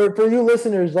now. For you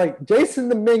listeners, like Jason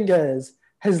Dominguez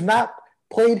has not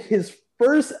played his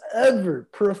first ever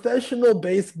professional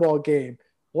baseball game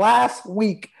last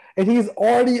week, and he's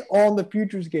already on the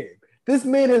futures game. This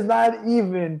man has not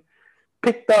even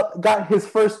got his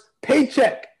first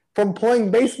paycheck from playing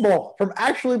baseball, from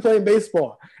actually playing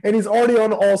baseball, and he's already on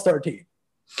the All-Star team.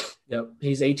 Yep,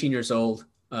 he's 18 years old,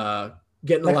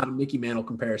 getting a lot of Mickey Mantle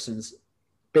comparisons.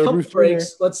 Babe Ruth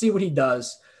breaks. Let's see what he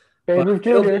does. Babe Ruth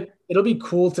Jr. It'll be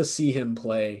cool to see him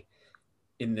play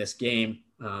in this game.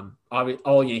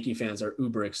 All Yankee fans are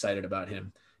uber excited about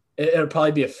him. It'll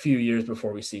probably be a few years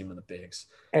before we see him in the bigs.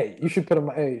 Hey, you should put him.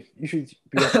 Hey, you should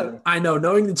be up there. I know,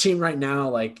 knowing the team right now,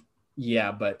 like,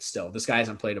 yeah, but still, this guy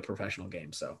hasn't played a professional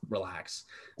game, so relax.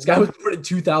 This guy was born in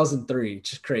 2003,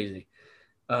 just crazy.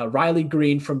 Riley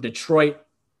Green from Detroit.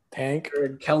 Tank.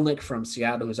 Kelnick from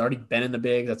Seattle, who's already been in the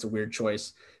big. That's a weird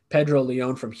choice. Pedro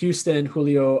Leon from Houston.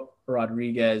 Julio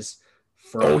Rodriguez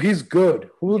from he's good.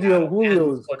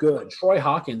 Julio is good. Troy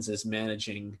Hawkins is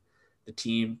managing the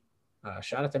team.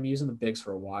 Shout out to him using the bigs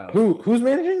for a while. Who's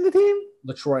managing the team?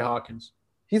 LaTroy Hawkins.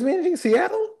 He's managing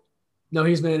Seattle? No,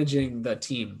 he's managing the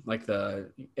team, like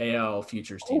the AL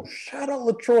Futures team. Oh, shout out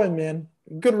LaTroy, man.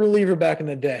 Good reliever back in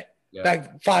the day. Yeah.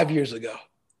 Back 5 years ago.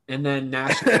 And then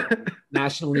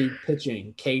National League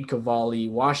pitching, Cade Cavalli,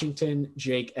 Washington,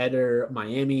 Jake Eder,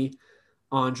 Miami,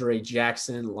 Andre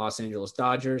Jackson, Los Angeles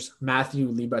Dodgers,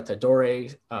 Matthew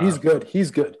Libertadore. He's good.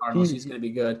 He's good. He's going to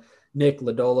be good. Nick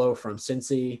Lodolo from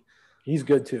Cincy. He's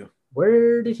good too.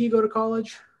 Where did he go to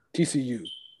college? TCU.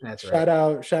 That's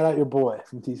right. Shout out your boy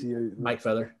from TCU. Mike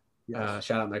Feather. Yes.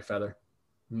 Shout out Mike Feather.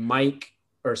 Max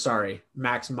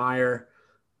Meyer,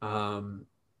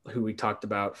 who we talked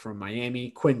about from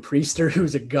Miami. Quinn Priester,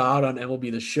 who's a god on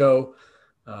MLB The Show,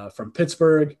 from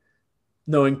Pittsburgh.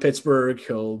 Knowing Pittsburgh,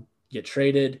 he'll get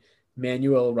traded.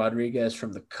 Manuel Rodriguez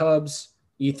from the Cubs.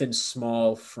 Ethan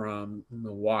Small from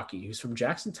Milwaukee, who's from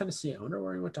Jackson, Tennessee. I wonder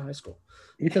where he went to high school.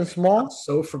 Ethan Small?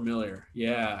 So familiar.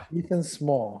 Yeah. Ethan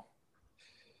Small.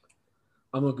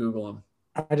 I'm going to Google him.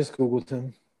 I just Googled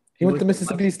him. He went to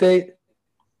Mississippi State.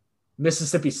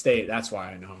 Mississippi State. That's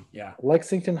why I know him. Yeah.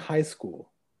 Lexington High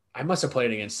School. I must have played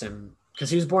against him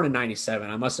because he was born in 97.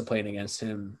 I must have played against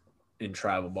him in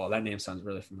travel ball. That name sounds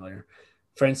really familiar.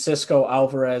 Francisco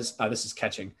Alvarez. This is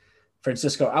catching.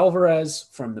 Francisco Alvarez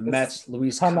from the Mets.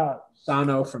 Luis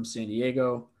Sano from San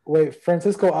Diego. Wait,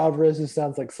 Francisco Alvarez just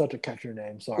sounds like such a catcher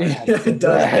name. Sorry. It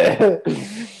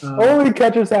does. Only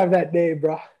catchers have that name,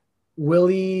 bro.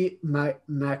 Willie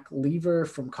McLeaver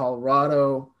from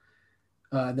Colorado.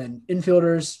 Then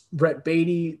infielders, Brett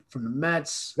Beatty from the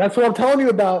Mets. That's what I'm telling you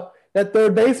about. That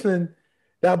third baseman,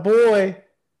 that boy,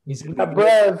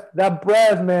 that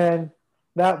Brev, man.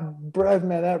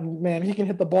 That man, he can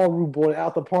hit the ball, rude boy,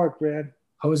 out the park, man.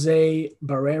 Jose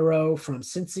Barrero from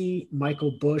Cincy,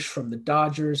 Michael Busch from the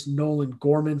Dodgers, Nolan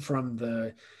Gorman from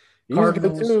the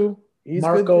Cardinals. He's good too.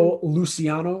 Marco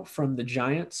Luciano from the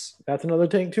Giants. That's another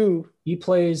tank too. He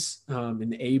plays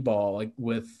in A-ball,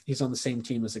 he's on the same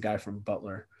team as a guy from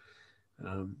Butler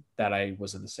that I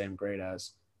was in the same grade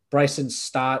as. Bryson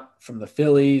Stott from the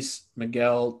Phillies,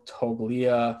 Miguel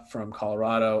Toglia from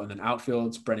Colorado, and then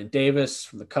outfields, Brennan Davis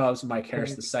from the Cubs, Mike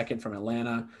Harris II from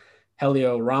Atlanta,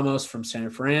 Helio Ramos from San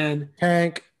Fran,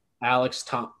 Alex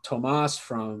Tomas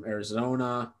from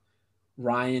Arizona,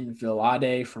 Ryan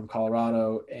Vilade from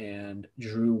Colorado, and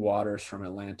Drew Waters from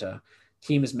Atlanta.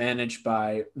 Team is managed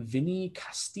by Vinny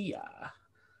Castilla.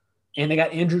 And they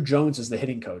got Andrew Jones as the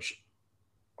hitting coach.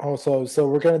 Oh, so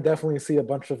we're going to definitely see a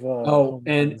bunch of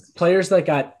and players that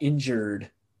got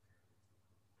injured.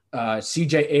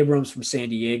 CJ Abrams from San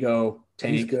Diego.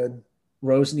 Tank. He's good.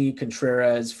 Rosny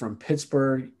Contreras from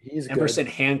Pittsburgh. He's Emerson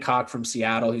good. Hancock from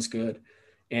Seattle. He's good.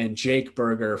 And Jake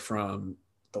Berger from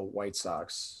the White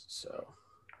Sox. So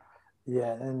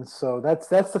yeah, and so that's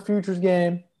the futures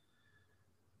game.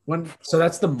 So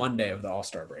that's the Monday of the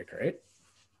All-Star break, right?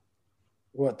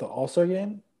 What, the All-Star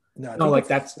game? No,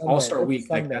 that's Sunday. All-Star week.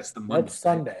 Sunday. That's the Monday. That's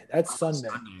Sunday. That's Sunday.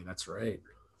 That's right.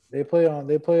 They play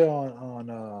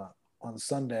on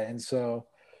Sunday, and so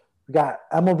we got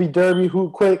MLB Derby.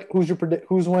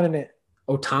 Who's winning it?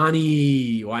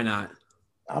 Ohtani. Why not?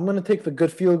 I'm gonna take the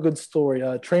feel-good story.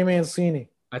 Trey Mancini.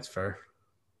 That's fair.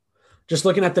 Just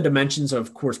looking at the dimensions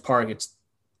of Coors Park, it's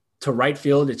to right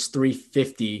field, it's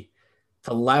 350.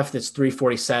 To left, it's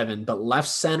 347. But left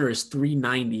center is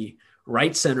 390.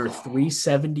 Right center,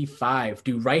 375.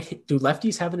 Do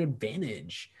lefties have an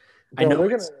advantage?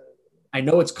 Bro, I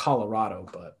know it's Colorado,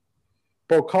 but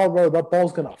Colorado, that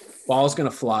ball's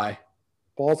gonna fly.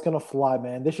 Ball's gonna fly,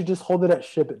 man. They should just hold it at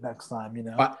ship it next time, you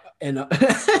know. And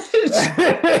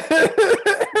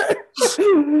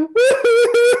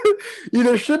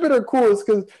Either ship it or course,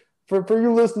 because for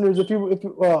you listeners, if you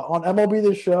on MLB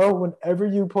The Show, whenever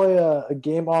you play a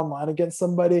game online against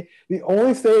somebody, the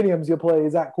only stadiums you play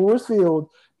is at Coors Field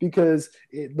because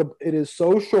it is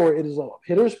so short. It is a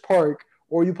hitter's park,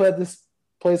 or you play at this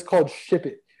place called Ship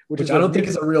It, which I don't think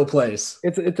is a real place.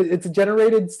 It's a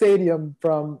generated stadium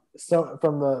from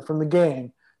the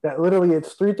game that literally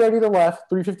it's 330 to left,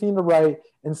 315 to right,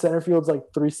 and center field's like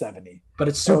 370. But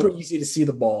it's super easy to see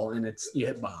the ball, and you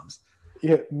hit bombs. You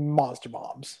hit monster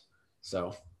bombs.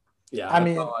 So, yeah,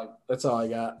 that's all I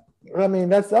got. I mean,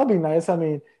 that'll be nice. I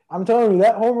mean, I'm telling you,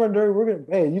 that home run derby,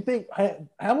 you think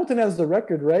Hamilton has the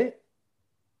record, right?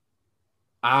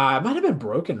 It might have been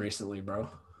broken recently, bro.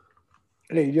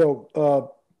 Hey,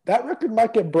 that record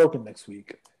might get broken next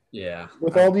week. Yeah.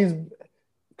 With all these,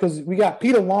 because we got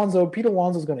Pete Alonso. Pete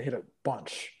Alonso's going to hit a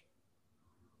bunch.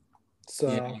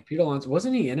 So yeah, Pete Alonso,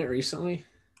 wasn't he in it recently?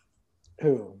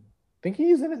 Who? I think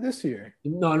he's in it this year.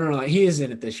 No. He is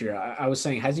in it this year. I was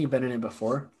saying, has he been in it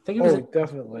before? I think he was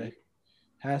definitely.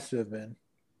 Has to have been.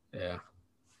 Yeah.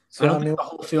 So, I don't think the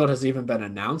whole field has even been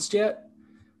announced yet.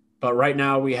 But right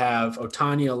now we have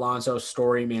Ohtani, Alonso,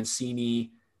 Story,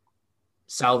 Mancini,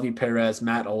 Salvi Perez,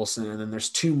 Matt Olson, and then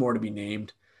there's 2 more to be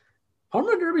named. Home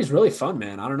run derby is really fun,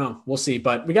 man. I don't know. We'll see.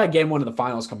 But we got game 1 of the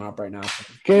finals coming up right now.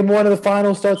 Game 1 of the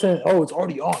finals starts in. Oh, it's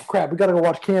already on. Crap. We got to go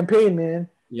watch campaign, man.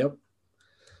 Yep.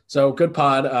 So good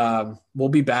pod. We'll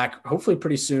be back hopefully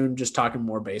pretty soon, just talking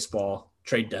more baseball.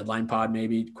 Trade deadline pod,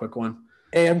 maybe. Quick one.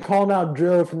 Hey, I'm calling out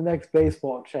Joe for the next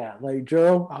baseball chat. Like,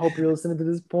 Joe, I hope you're listening to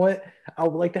this point. I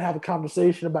would like to have a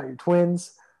conversation about your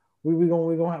Twins. We're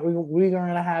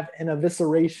gonna have an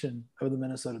evisceration of the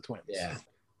Minnesota Twins. Yeah.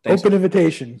 Open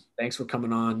invitation. Thanks for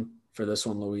coming on for this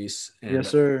one, Luis. And yes,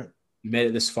 sir. You made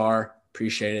it this far.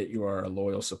 Appreciate it. You are a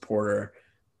loyal supporter.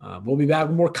 We'll be back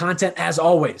with more content as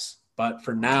always. But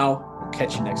for now, we'll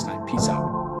catch you next time. Peace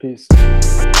out. Peace.